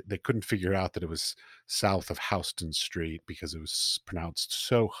 They couldn't figure out that it was south of Houston Street because it was pronounced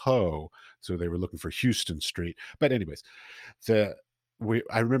Soho, so they were looking for Houston Street. But anyways, the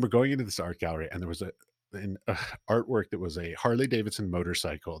I remember going into this art gallery, and there was an artwork that was a Harley Davidson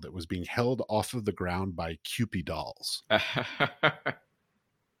motorcycle that was being held off of the ground by Cupid dolls.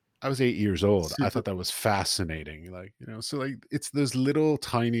 I was 8 years old. I Super thought that was fascinating, like, so, like, it's those little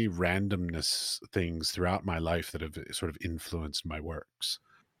tiny randomness things throughout my life that have sort of influenced my works.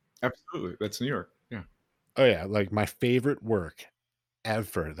 absolutely. That's New York. Yeah. Oh, yeah, like, my favorite work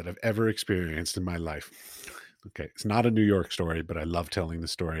ever that I've ever experienced in my life. Okay, it's not a New York story, but I love telling the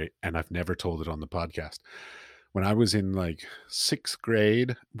story, and I've never told it on the podcast. When I was in, like, 6th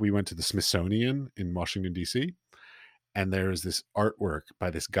grade, we went to the Smithsonian in Washington, DC, and there's this artwork by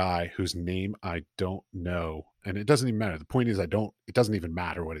this guy whose name I don't know, and it doesn't even matter. The point is it doesn't even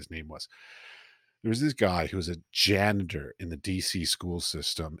matter what his name was. There was this guy who was a janitor in the DC school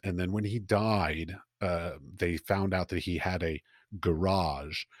system, and then when he died, they found out that he had a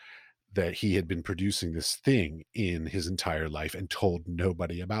garage that he had been producing this thing in his entire life and told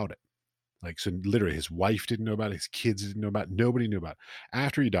nobody about it. Like, so literally his wife didn't know about it, his kids didn't know about it, nobody knew about it.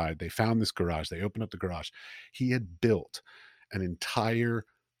 After he died, they found this garage, they opened up the garage. He had built an entire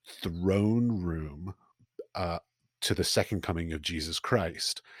throne room, uh, to the second coming of Jesus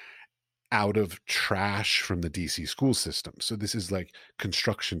Christ out of trash from the DC school system. So this is like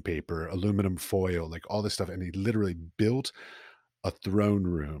construction paper, aluminum foil, like all this stuff, and he literally built a throne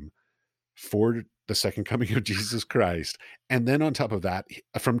room for the second coming of Jesus Christ. And then on top of that,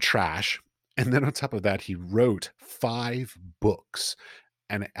 from trash, and then on top of that, he wrote 5 books.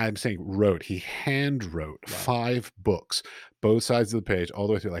 And I'm saying wrote, he hand wrote Wow. 5 books, both sides of the page, all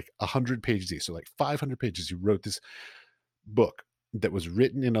the way through, like 100 pages each. So like 500 pages. He wrote this book that was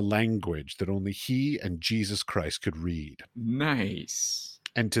written in a language that only he and Jesus Christ could read. Nice.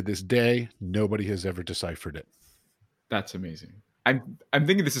 And to this day, nobody has ever deciphered it. That's amazing. I'm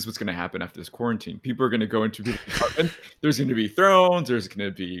thinking this is what's gonna happen after this quarantine. People are gonna go into people's apartments. There's gonna be thrones. There's gonna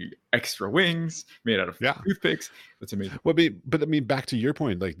be extra wings made out of Yeah. toothpicks. That's amazing. Well, but I mean, back to your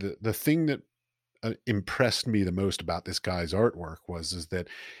point, like the thing that impressed me the most about this guy's artwork was is that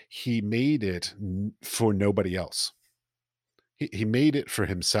he made it for nobody else. He made it for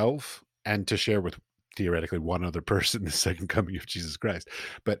himself and to share with theoretically one other person, the second coming of Jesus Christ.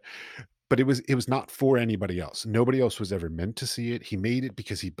 But it was not for anybody else. Nobody else was ever meant to see it. He made it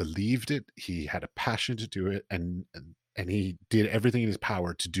because he believed it. He had a passion to do it, and he did everything in his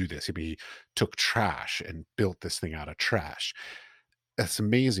power to do this. I mean, he took trash and built this thing out of trash. That's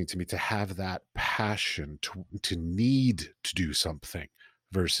amazing to me to have that passion to need to do something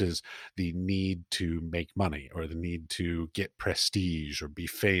versus the need to make money or the need to get prestige or be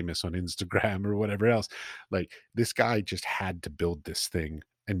famous on Instagram or whatever else. Like this guy just had to build this thing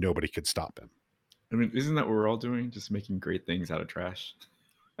and nobody could stop him. I mean, isn't that what we're all doing? Just making great things out of trash.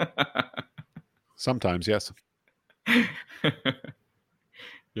 Sometimes, yes.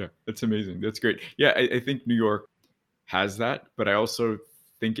 Yeah, that's amazing. That's great. Yeah, I think New York has that, but I also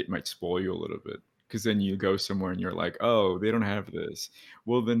think it might spoil you a little bit because then you go somewhere and you're like, oh, they don't have this.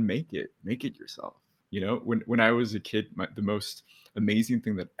 Well, then make it yourself. You know, when I was a kid, the most amazing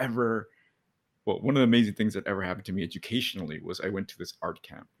thing that ever Well, one of the amazing things that ever happened to me educationally was I went to this art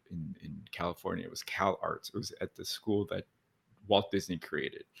camp in California. It was Cal Arts. It was at the school that Walt Disney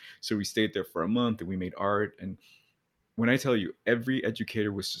created. So we stayed there for a month and we made art. And when I tell you, every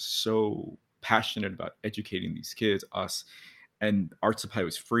educator was just so passionate about educating these kids, us, and art supply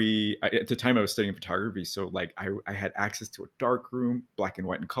was free. At the time, I was studying photography, so like I had access to a dark room, black and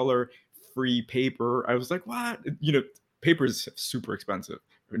white and color, free paper. I was like, what? Paper is super expensive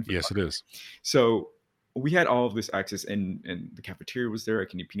in Yes, it photography. is. So we had all of this access, and the cafeteria was there. I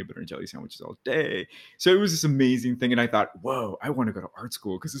can eat peanut butter and jelly sandwiches all day. So it was this amazing thing, and I thought, whoa, I want to go to art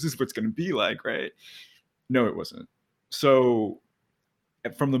school because this is what's going to be like, right? No, it wasn't. So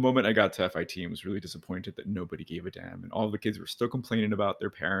from the moment I got to FIT and was really disappointed that nobody gave a damn and all the kids were still complaining about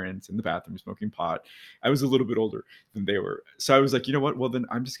their parents in the bathroom smoking pot. I was a little bit older than they were. So I was like, you know what? Well, then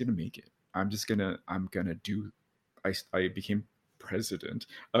I'm just going to make it. I'm going to do, I became president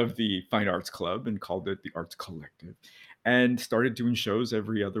of the Fine Arts Club and called it the Arts Collective and started doing shows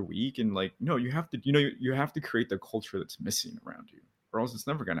every other week. And like, no, you have to, you have to create the culture that's missing around you or else it's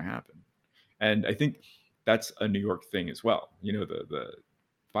never going to happen. And I think that's a New York thing as well. The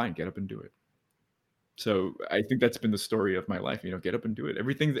fine, get up and do it. So I think that's been the story of my life. Get up and do it.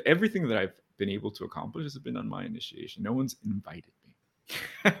 Everything that I've been able to accomplish has been on my initiation. No one's invited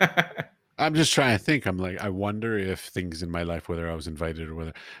me. I'm just trying to think. I'm like, I wonder if things in my life, whether I was invited or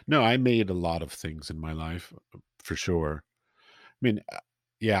whether. No, I made a lot of things in my life, for sure. I mean,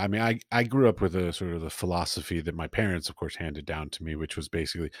 yeah, I mean, I grew up with a sort of the philosophy that my parents, of course, handed down to me, which was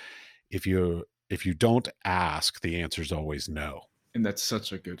basically if you don't ask, the answer is always no. And that's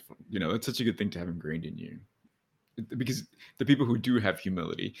such a good thing to have ingrained in you. Because the people who do have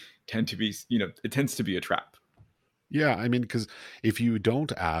humility tend to be, it tends to be a trap. Yeah, I mean, because if you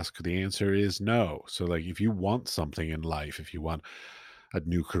don't ask, the answer is no. So, like, if you want something in life, if you want a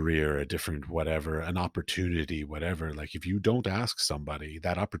new career, a different whatever, an opportunity, whatever, like, if you don't ask somebody,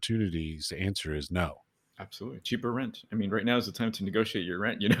 that opportunity's answer is no. Absolutely. Cheaper rent. I mean, right now is the time to negotiate your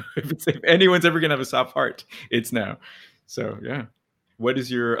rent. If anyone's ever gonna have a soft heart, it's now. So yeah. What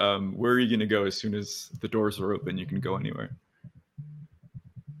is your where are you gonna go as soon as the doors are open? You can go anywhere.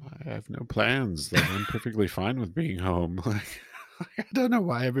 I have no plans. Like, I'm perfectly fine with being home. Like, I don't know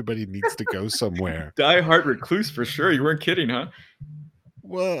why everybody needs to go somewhere. Die hard recluse for sure. You weren't kidding, huh?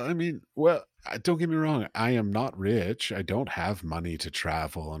 Well, I mean, don't get me wrong. I am not rich. I don't have money to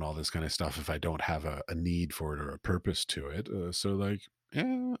travel and all this kind of stuff if I don't have a need for it or a purpose to it. So, like,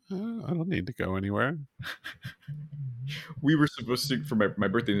 yeah, I don't need to go anywhere. We were supposed to for my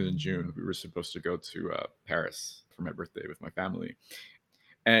birthday is in June. We were supposed to go to Paris for my birthday with my family,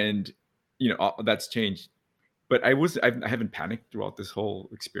 and that's changed. But I haven't panicked throughout this whole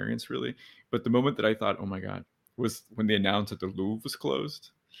experience really. But the moment that I thought, oh my god, was when they announced that the Louvre was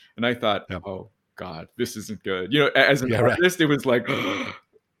closed, and I thought, Yeah, oh god, this isn't good. As an yeah, right, artist, it was like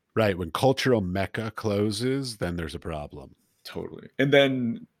right. When cultural mecca closes, then there's a problem. totally. And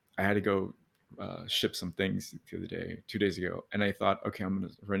then I had to go ship some things the other day, 2 days ago, and I thought, okay, I'm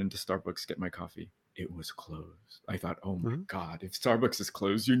gonna run into Starbucks, get my coffee. It was closed. I thought, oh my Mhm. god, if Starbucks is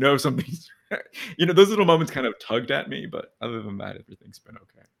closed, something's. Those little moments kind of tugged at me, but other than that, everything's been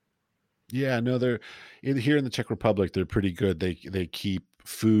okay. Yeah, no, here in the Czech Republic. They're pretty good. They keep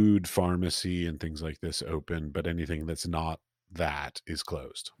food, pharmacy, and things like this open, but anything that's not that is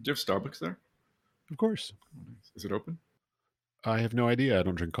closed. Do you have Starbucks there? Of course, Oh, nice. Is it open? I have no idea. I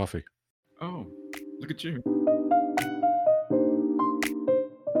don't drink coffee. Oh, look at you.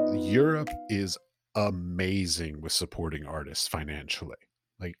 Europe is amazing with supporting artists financially.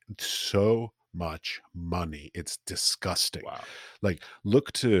 Like, so much money. It's disgusting. Wow. Like,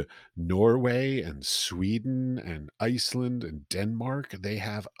 look to Norway and Sweden and Iceland and Denmark. They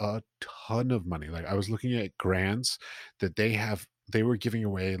have a ton of money. Like, I was looking at grants that they were giving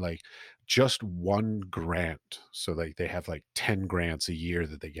away like just one grant. So like they have like 10 grants a year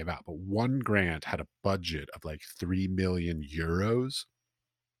that they give out, but one grant had a budget of like 3 million euros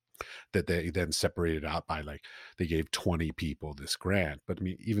that they then separated out by like they gave 20 people this grant. But I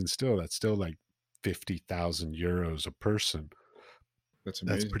mean, even still, that's still like 50,000 euros a person. That's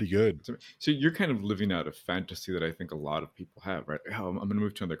That's amazing. pretty good. So you're kind of living out a fantasy that I think a lot of people have, right? Oh, I'm going to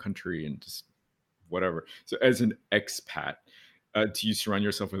move to another country and just whatever. So as an expat, do you surround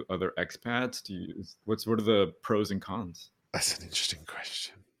yourself with other expats? What are the pros and cons? That's an interesting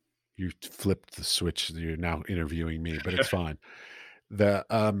question. You flipped the switch. You're now interviewing me, but it's fine. The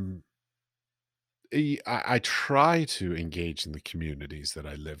I try to engage in the communities that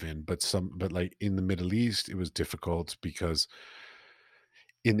I live in, but like in the Middle East, it was difficult because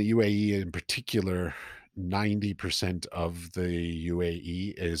in the UAE in particular, 90% of the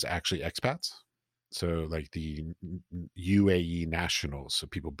UAE is actually expats. So, like UAE nationals, so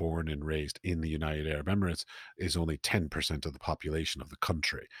people born and raised in the United Arab Emirates, is only 10% of the population of the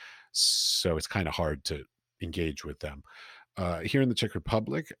country. So it's kind of hard to engage with them. Here in the Czech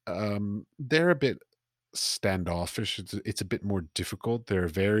Republic, they're a bit standoffish. It's a bit more difficult. They're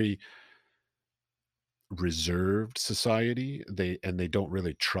very reserved society. They don't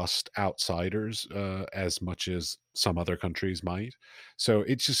really trust outsiders as much as some other countries might. So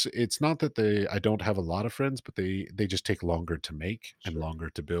it's not that I don't have a lot of friends, but they just take longer to make and Sure. longer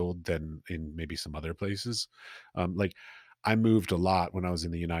to build than in maybe some other places. Like I moved a lot when I was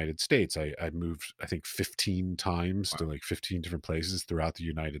in the United States. I moved I think 15 times to Wow. like 15 different places throughout the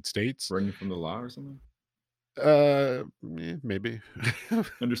United States. Running from the law or something? Maybe.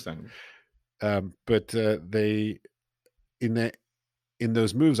 Understandable. But they in that in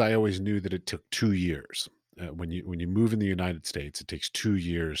those moves, I always knew that it took 2 years. When you move in the United States, it takes 2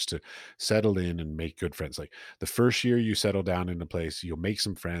 years to settle in and make good friends. Like, the first year you settle down in a place, you'll make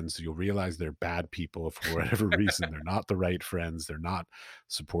some friends, you'll realize they're bad people for whatever reason, they're not the right friends, they're not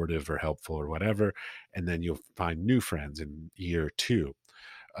supportive or helpful or whatever, and then you'll find new friends in year 2.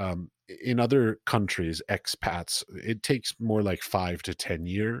 In other countries, expats, it takes more like 5 to 10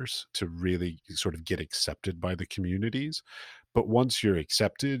 years to really sort of get accepted by the communities. But once you're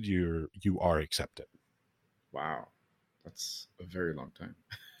accepted, you are accepted. Wow. That's a very long time.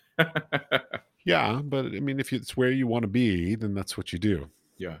 Yeah, but I mean, if it's where you want to be, then that's what you do.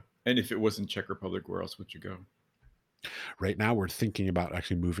 Yeah. And if it wasn't Czech Republic, where else would you go? Right now, we're thinking about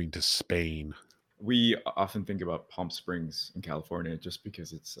actually moving to Spain. We often think about Palm Springs in California just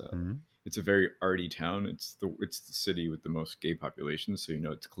because Mhm. it's a very arty town. It's the city with the most gay population, so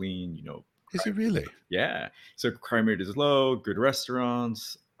it's clean. Is it Crime. really? Yeah, so crime rate is low. Good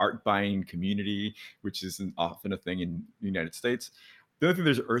restaurants, art buying community, which isn't often a thing in the United States. The other thing,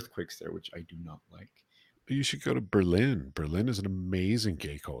 there's earthquakes there, which I do not like. You should go to Berlin. Berlin is an amazing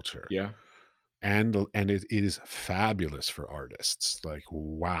gay culture. Yeah, And it is fabulous for artists. Like,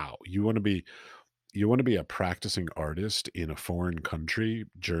 wow. You want to be a practicing artist in a foreign country,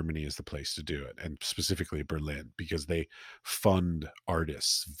 Germany is the place to do it, and specifically Berlin, because they fund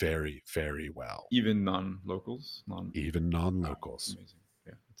artists very, very well, even non-locals, non. even Wow, it's non-locals. amazing.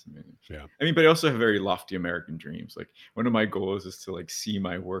 Yeah, it's amazing. Yeah. I mean, but I also have very lofty American dreams. Like one of my goals is to like see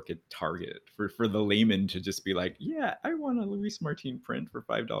my work at Target for the layman to just be like, yeah, I want a Luis Martin print for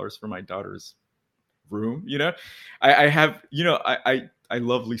 $5 for my daughter's room. I have I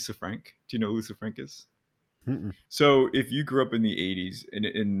love Lisa Frank. Do you know who Lisa Frank is? Mm-mm. So if you grew up in the '80s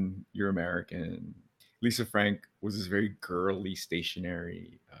and you're American, Lisa Frank was this very girly,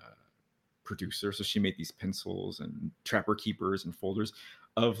 stationary producer. So she made these pencils and trapper keepers and folders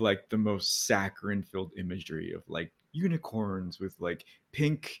of like the most saccharine filled imagery of like unicorns with like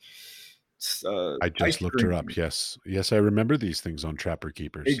pink I ice just looked her up. cream. Yes. Yes, I remember these things on Trapper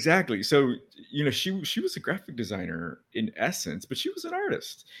Keepers. Exactly. So, she was a graphic designer in essence, but she was an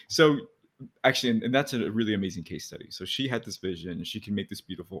artist. So, actually, and that's a really amazing case study. So she had this vision, and she can make this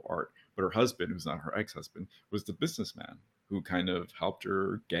beautiful art, but her husband, who's not her ex-husband, was the businessman who kind of helped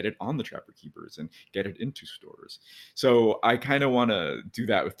her get it on the Trapper Keepers and get it into stores. So I kind of want to do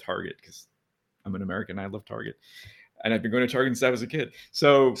that with Target because I'm an American. I love Target, and I've been going to Target since I was a kid.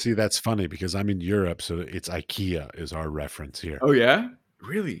 So, See, that's funny because I'm in Europe, so it's IKEA is our reference here. oh yeah,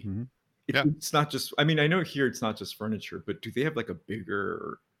 really? Mhm. It Yeah. it's not just, I mean, I know here it's not just furniture, but do they have, like, a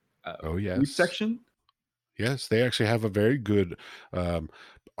bigger, Oh, food yes. section? Yes, they actually have a very good, um,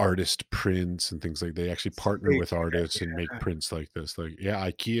 artist prints and things like they actually partner Sick. with artists and make prints like this. Like, yeah,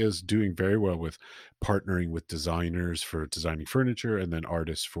 IKEA is doing very well with partnering with designers for designing furniture and then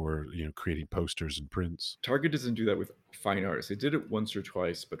artists for, creating posters and prints. Target doesn't do that with fine artists. They did it once or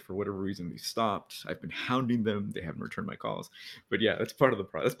twice, but for whatever reason, they stopped. I've been hounding them. They haven't returned my calls. But yeah, that's part of the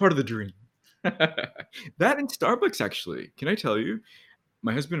that's part of the dream. That and Starbucks, actually. Can I tell you?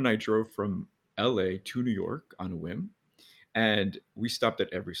 My husband and I drove from LA to New York on a whim, and we stopped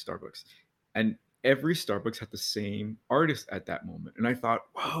at every Starbucks. And every Starbucks had the same artist at that moment. And I thought,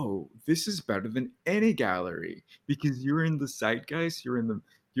 whoa, this is better than any gallery because you're in the zeitgeist, you're in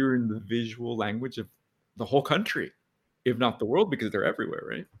the visual language of the whole country, if not the world, because they're everywhere,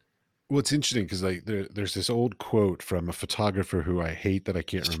 right? Well, it's interesting because like there's this old quote from a photographer who I hate that I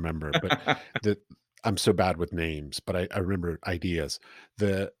can't remember, but that I'm so bad with names, but I remember ideas.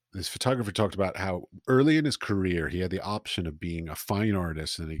 This photographer talked about how early in his career he had the option of being a fine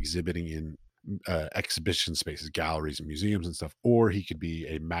artist and exhibiting in exhibition spaces, galleries, and museums and stuff, or he could be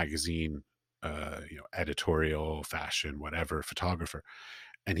a magazine, editorial, fashion, whatever photographer.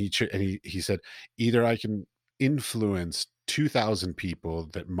 And he said either I can influence 2,000 people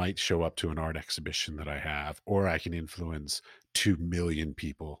that might show up to an art exhibition that I have, or I can influence 2 million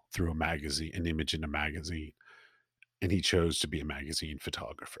people through a magazine, an image in a magazine. And he chose to be a magazine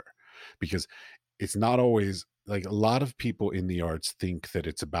photographer because it's not always like a lot of people in the arts think that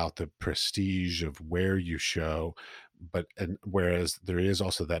it's about the prestige of where you show, but and whereas there is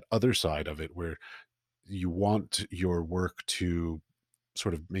also that other side of it where you want your work to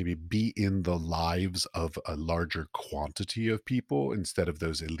sort of maybe be in the lives of a larger quantity of people instead of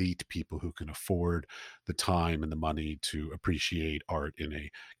those elite people who can afford the time and the money to appreciate art in a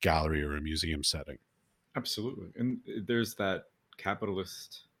gallery or a museum setting. Absolutely. And there's that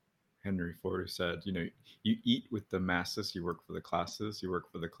capitalist Henry Ford who said, you eat with the masses, you work for the classes, you work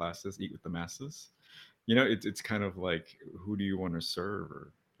for the classes, eat with the masses. It's kind of like, who do you want to serve?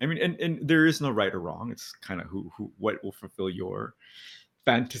 Or I mean, and there is no right or wrong. It's kind of what will fulfill your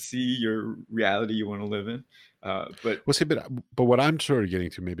fantasy, your reality you want to live in. But Well, see, but what I'm sort of getting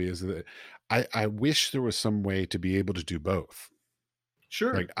to maybe is that I wish there was some way to be able to do both.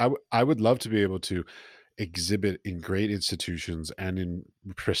 sure, Like I would love to be able to exhibit in great institutions and in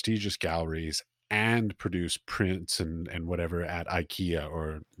prestigious galleries and produce prints and whatever at IKEA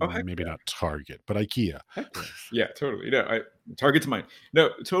or oh heck maybe yeah, not Target, but IKEA. heck yeah, yeah, totally. I target's mine. No,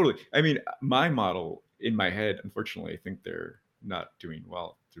 totally. I mean, my model in my head, unfortunately, I think they're not doing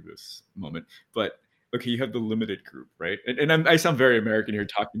well through this moment. But okay, you have the limited group, right? And I sound very American here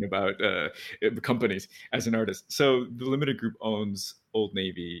talking about companies as an artist. So the limited group owns Old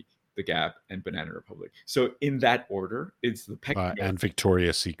Navy, The Gap, and Banana Republic. So in that order, it's the pecking order And Victoria's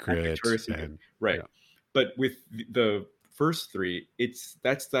and Secret Victoria's Secret, and right? yeah. But with the first three,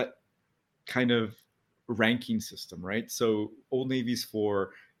 that's that kind of ranking system, right? So Old Navy's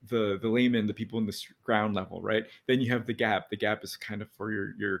for the layman, the people in the ground level, right? Then you have the Gap. The Gap is kind of for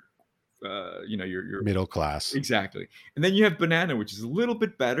your your Middle class. exactly. And then you have Banana, which is a little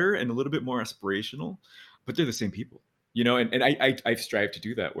bit better and a little bit more aspirational, but they're the same people. And I've strived to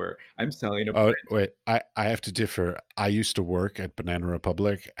do that where I'm selling a Oh, print. wait, I have to differ. I used to work at Banana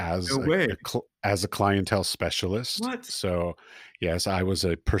Republic as No way. as a clientele specialist. What? So, yes, I was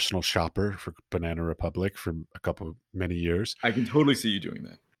a personal shopper for Banana Republic for a couple many years. I can totally see you doing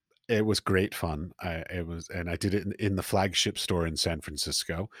that. It was great fun. And I did it in the flagship store in San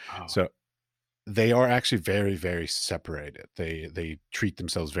Francisco. Oh, So they are actually very, very separated. They treat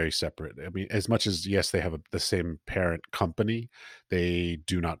themselves very separate. I mean, as much as yes, they have the same parent company, they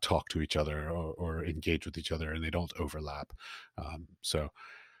do not talk to each other or engage with each other, and they don't overlap. So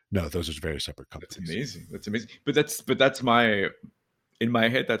no, those are very separate that's companies. amazing. That's amazing. But that's my in my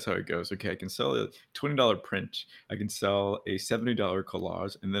head, that's how it goes. Okay, I can sell a $20 print. I can sell a $70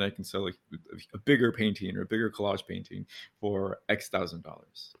 collage, and then I can sell a bigger painting or a bigger collage painting for X thousand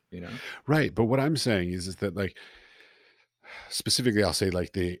dollars. Right, but what I'm saying is that like specifically, I'll say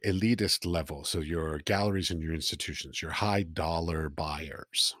like the elitist level. So your galleries and your institutions, your high dollar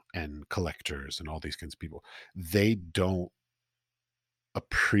buyers and collectors and all these kinds of people, they don't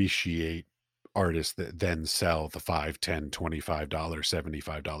appreciate artists that then sell the 5, 10, $25,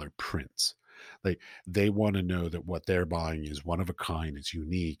 $75 prints. Like they want to know that what they're buying is one of a kind, it's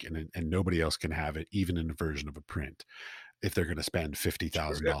unique, and nobody else can have it, even in a version of a print, if they're going to spend Sure. Yeah.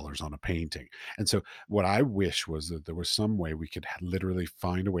 $50,000 on a painting. And so what I wish was that there was some way we could literally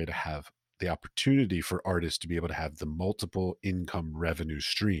find a way to have the opportunity for artists to be able to have the multiple income revenue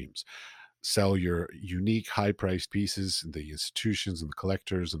streams, sell your unique high priced pieces, the institutions and the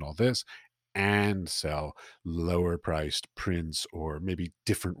collectors and all this, and sell lower priced prints or maybe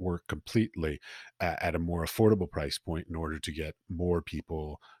different work completely at a more affordable price point in order to get more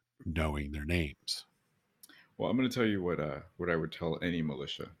people knowing their names. Well, I'm going to tell you what I would tell any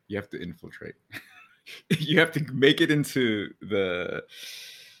militia. You have to infiltrate. You have to make it into the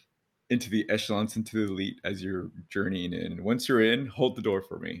echelons, into the elite as you're journeying in. Once you're in, hold the door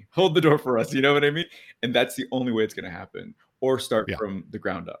for me. Hold the door for us. You know what I mean? And that's the only way it's going to happen. Or start Yeah. from the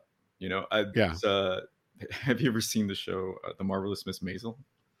ground up. Yeah. Have you ever seen the show The Marvelous Miss Maisel?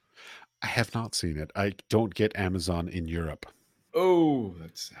 I have not seen it. I don't get Amazon in Europe. Oh,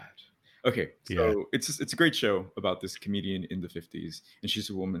 that's sad. Okay, Yeah. so it's a great show about this comedian in the 50s, and she's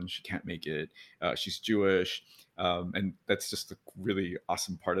a woman. She can't make it. She's Jewish, and that's just a really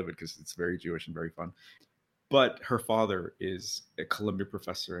awesome part of it because it's very Jewish and very fun. But her father is a Columbia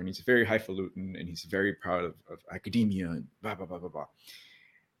professor, and he's very highfalutin, and he's very proud of academia and blah blah blah blah blah.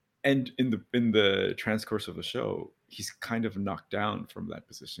 And in the transcourse of the show, he's kind of knocked down from that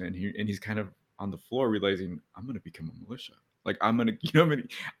position, and he's kind of on the floor, realizing I'm going to become a militia. Like I'm gonna, what I mean?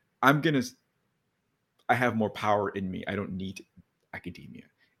 I'm gonna. I have more power in me. I don't need academia.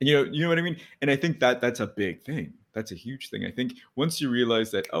 And you know what I mean. And I think that that's a big thing. That's a huge thing. I think once you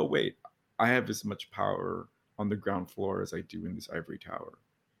realize that, oh wait, I have as much power on the ground floor as I do in this ivory tower,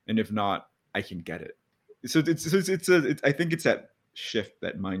 and if not, I can get it. So I think it's that shift,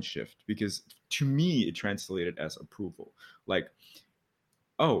 that mind shift, because to me it translated as approval. Like,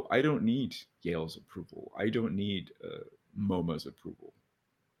 oh, I don't need Yale's approval. I don't need MoMA's approval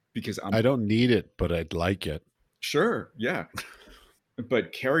because I'm I don't need it, but I'd like it. sure, yeah.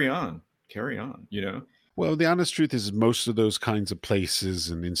 But carry on. You know, Well, the honest truth is most of those kinds of places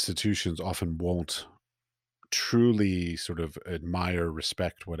and institutions often won't truly sort of admire,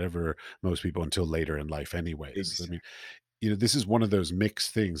 respect, whatever most people until later in life anyways. I exactly. mean, this is one of those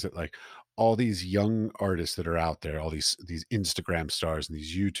mixed things that like all these young artists that are out there, all these Instagram stars and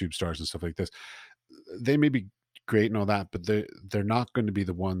these YouTube stars and stuff like this, they may be great and all that, but they're not going to be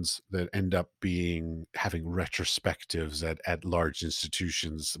the ones that end up being having retrospectives at large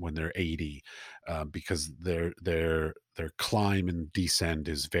institutions when they're 80, because their climb and descend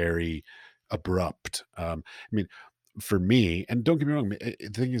is very abrupt. I mean, for me, and don't get me wrong, the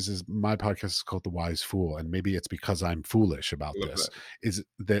thing is my podcast is called The Wise Fool, and maybe it's because I'm foolish I about love this. that. Is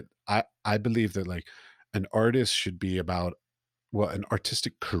that I believe that like an artist should be about well, an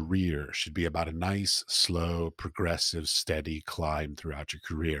artistic career should be about a nice, slow, progressive, steady climb throughout your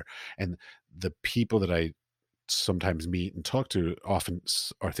career. And the people that I sometimes meet and talk to often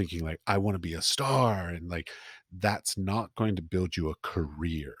are thinking like, I want to be a star. And like, that's not going to build you a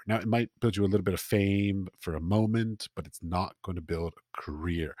career. Now, it might build you a little bit of fame for a moment, but it's not going to build a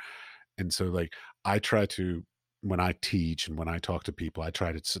career. And so, like, I try to, when I teach and when I talk to people, I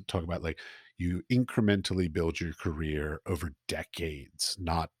try to talk about like you incrementally build your career over decades,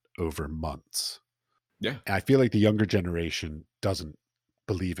 not over months. Yeah, And I feel like the younger generation doesn't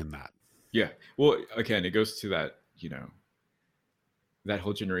believe in that. yeah. Well, again, it goes to that, that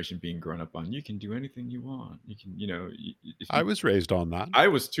whole generation being grown up on, you can do anything you want. You can, if I you, was raised on that, I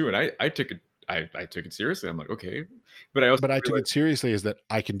was too, and I took it. I took it seriously. I'm like, okay, but I also but I took realized, it seriously as that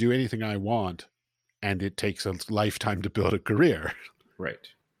I can do anything I want and it takes a lifetime to build a career. right.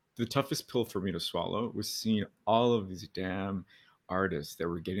 The toughest pill for me to swallow was seeing all of these damn artists that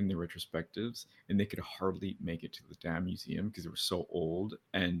were getting their retrospectives and they could hardly make it to the damn museum because they were so old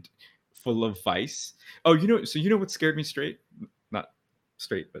and full of vice. Oh, so what scared me straight? Not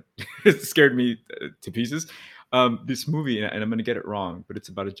straight, but it scared me to pieces. This movie, and I'm going to get it wrong, but it's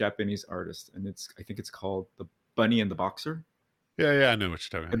about a Japanese artist, and I think it's called The Bunny and the Boxer. Yeah, yeah, I know what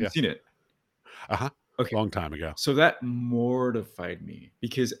you're talking Have about. you Yeah. seen it? Uh-huh. Okay. Long time ago. So that mortified me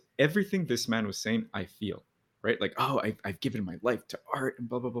because everything this man was saying, I feel, right? Like, oh, I've given my life to art and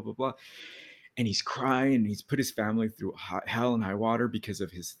blah, blah, blah, blah, blah. And he's crying and he's put his family through hell and high water because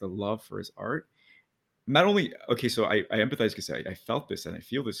of the love for his art. Not only, okay, so I empathize because I felt this and I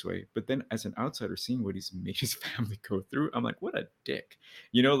feel this way, but then as an outsider seeing what he's made his family go through, I'm like, what a dick.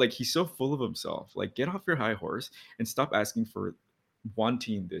 Like he's so full of himself. Like, get off your high horse and stop asking for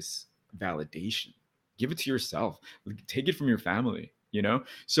wanting this validation. Give it to yourself. Like, take it from your family.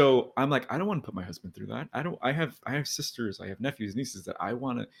 So I'm like, I don't want to put my husband through that. I have sisters, I have nephews, nieces that I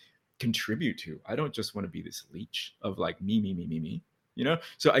want to contribute to. I don't just want to be this leech of like me, me, me, me, me.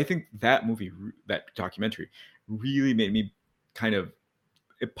 So I think that movie, that documentary, really made me kind of,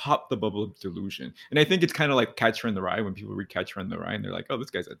 it popped the bubble of delusion. And I think it's kind of like Catcher in the Rye, when people read Catcher in the Rye and they're like, oh, this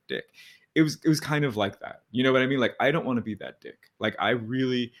guy's a dick. It was kind of like that. You know what I mean? Like, I don't want to be that dick. Like, I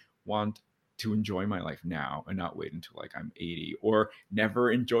really want to enjoy my life now and not wait until like I'm 80 or never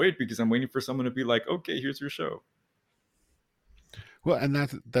enjoy it because I'm waiting for someone to be like, okay, here's your show. Well, and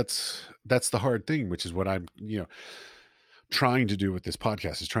that's the hard thing, which is what I'm, trying to do with this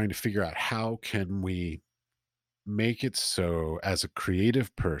podcast is trying to figure out how can we make it so as a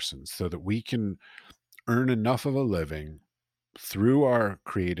creative person so that we can earn enough of a living through our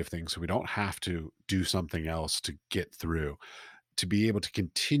creative things so we don't have to do something else to get through to be able to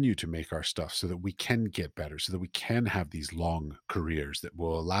continue to make our stuff so that we can get better so that we can have these long careers that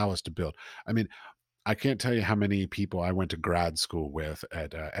will allow us to build. I mean, I can't tell you how many people I went to grad school with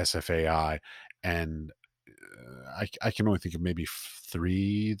at SFAI, and I can only think of maybe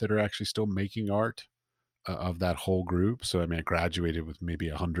three that are actually still making art of that whole group. So I mean, I graduated with maybe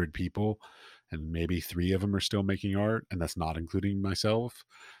 100 people, and maybe three of them are still making art, and that's not including myself.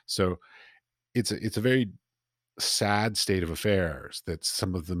 So it's a very sad state of affairs that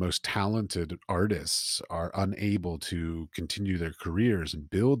some of the most talented artists are unable to continue their careers and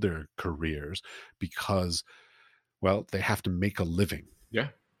build their careers because, well, they have to make a living. Yeah.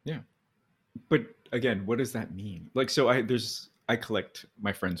 Yeah. But again, what does that mean? Like, so I collect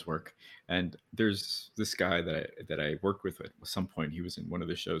my friend's work, and there's this guy that I worked with at some point. He was in one of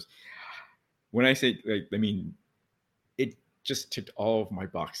the shows. When I say, like, I mean just ticked all of my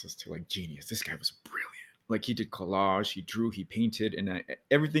boxes to like genius. This guy was brilliant. Like he did collage, he drew, he painted, and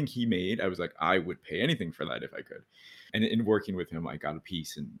everything he made, I was like, I would pay anything for that if I could. And in working with him, I got a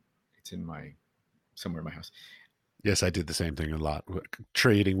piece, and it's in my somewhere in my house. Yes, I did the same thing a lot.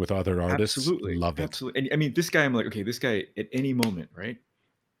 Trading with other artists, Absolutely, love it. absolutely. And I mean, this guy, I'm like, okay, this guy at any moment, right?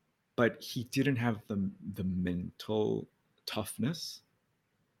 But he didn't have the mental toughness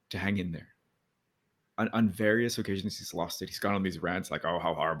to hang in there. On various occasions, he's lost it. He's gone on these rants like, "Oh,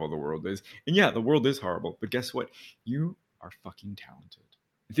 how horrible the world is," and yeah, the world is horrible. But guess what? You are fucking talented.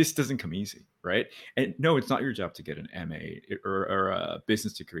 This doesn't come easy, right? And no, it's not your job to get an MA or a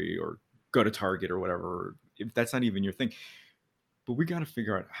business degree or go to Target or whatever. If that's not even your thing, but we got to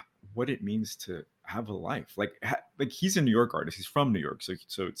figure out what it means to have a life. Like he's a New York artist. He's from New York,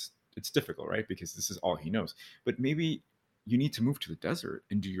 so it's difficult, right? Because this is all he knows. But maybe you need to move to the desert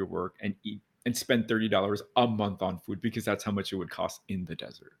and do your work and eat and spend $30 a month on food because that's how much it would cost in the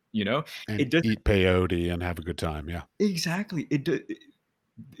desert. You know, And it doesn't eat peyote and have a good time, yeah. exactly. It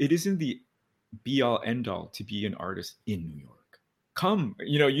isn't the be all end all to be an artist in New York. Come,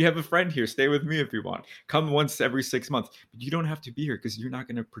 you have a friend here. Stay with me if you want. Come once every 6 months, but you don't have to be here because you're not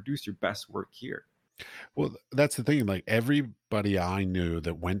going to produce your best work here. Well, that's the thing, like, everybody I knew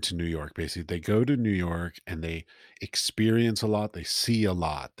that went to New York, basically, they go to New York and they experience a lot, they see a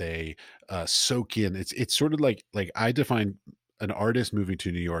lot, they, soak in. It's sort of like I define an artist moving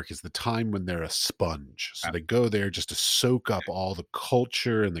to New York as the time when they're a sponge. So they go there just to soak up all the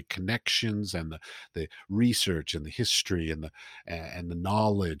culture and the connections and the research and the history and the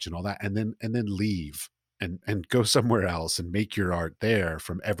knowledge and all that, and then leave and go somewhere else and make your art there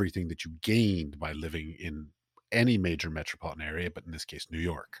from everything that you gained by living in any major metropolitan area, but in this case, New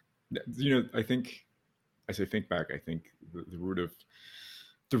York. I think as I think back, I think the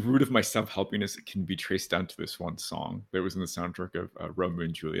root of my self-helpiness can be traced down to this one song that was in the soundtrack of Romeo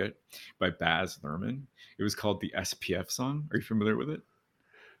and Juliet by Baz Luhrmann. It was called the SPF song. Are you familiar with it?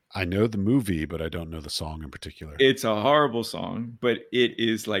 I know the movie, but I don't know the song in particular. It's a horrible song, but it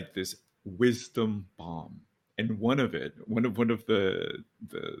is like this wisdom bomb. And one of the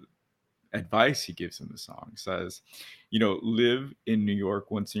advice he gives in the song says, live in New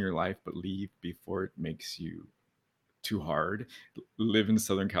York once in your life, but leave before it makes you too hard. Live in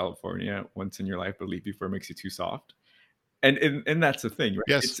Southern California once in your life, but leave before it makes you too soft. And that's the thing, right?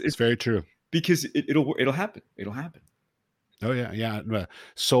 Yes, It's it's very true. because it'll happen. It'll happen. Oh, yeah, yeah,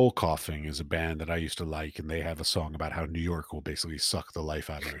 Soul Coughing is a band that I used to like, and they have a song about how New York will basically suck the life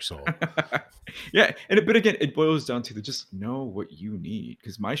out of your soul. Yeah, but again, it boils down to just know what you need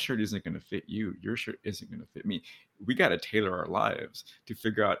because my shirt isn't going to fit you. Your shirt isn't going to fit me. We got to tailor our lives to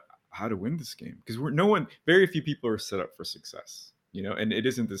figure out how to win this game because very few people are set up for success, and it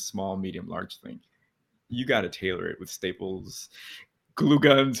isn't this small, medium, large thing. You got to tailor it with staples, glue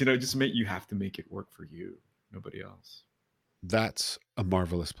guns, you have to make it work for you, nobody else. That's a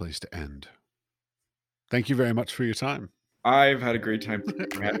marvelous place to end. Thank you very much for your time. I've had a great time. Thank you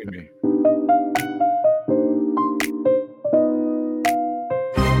for having me.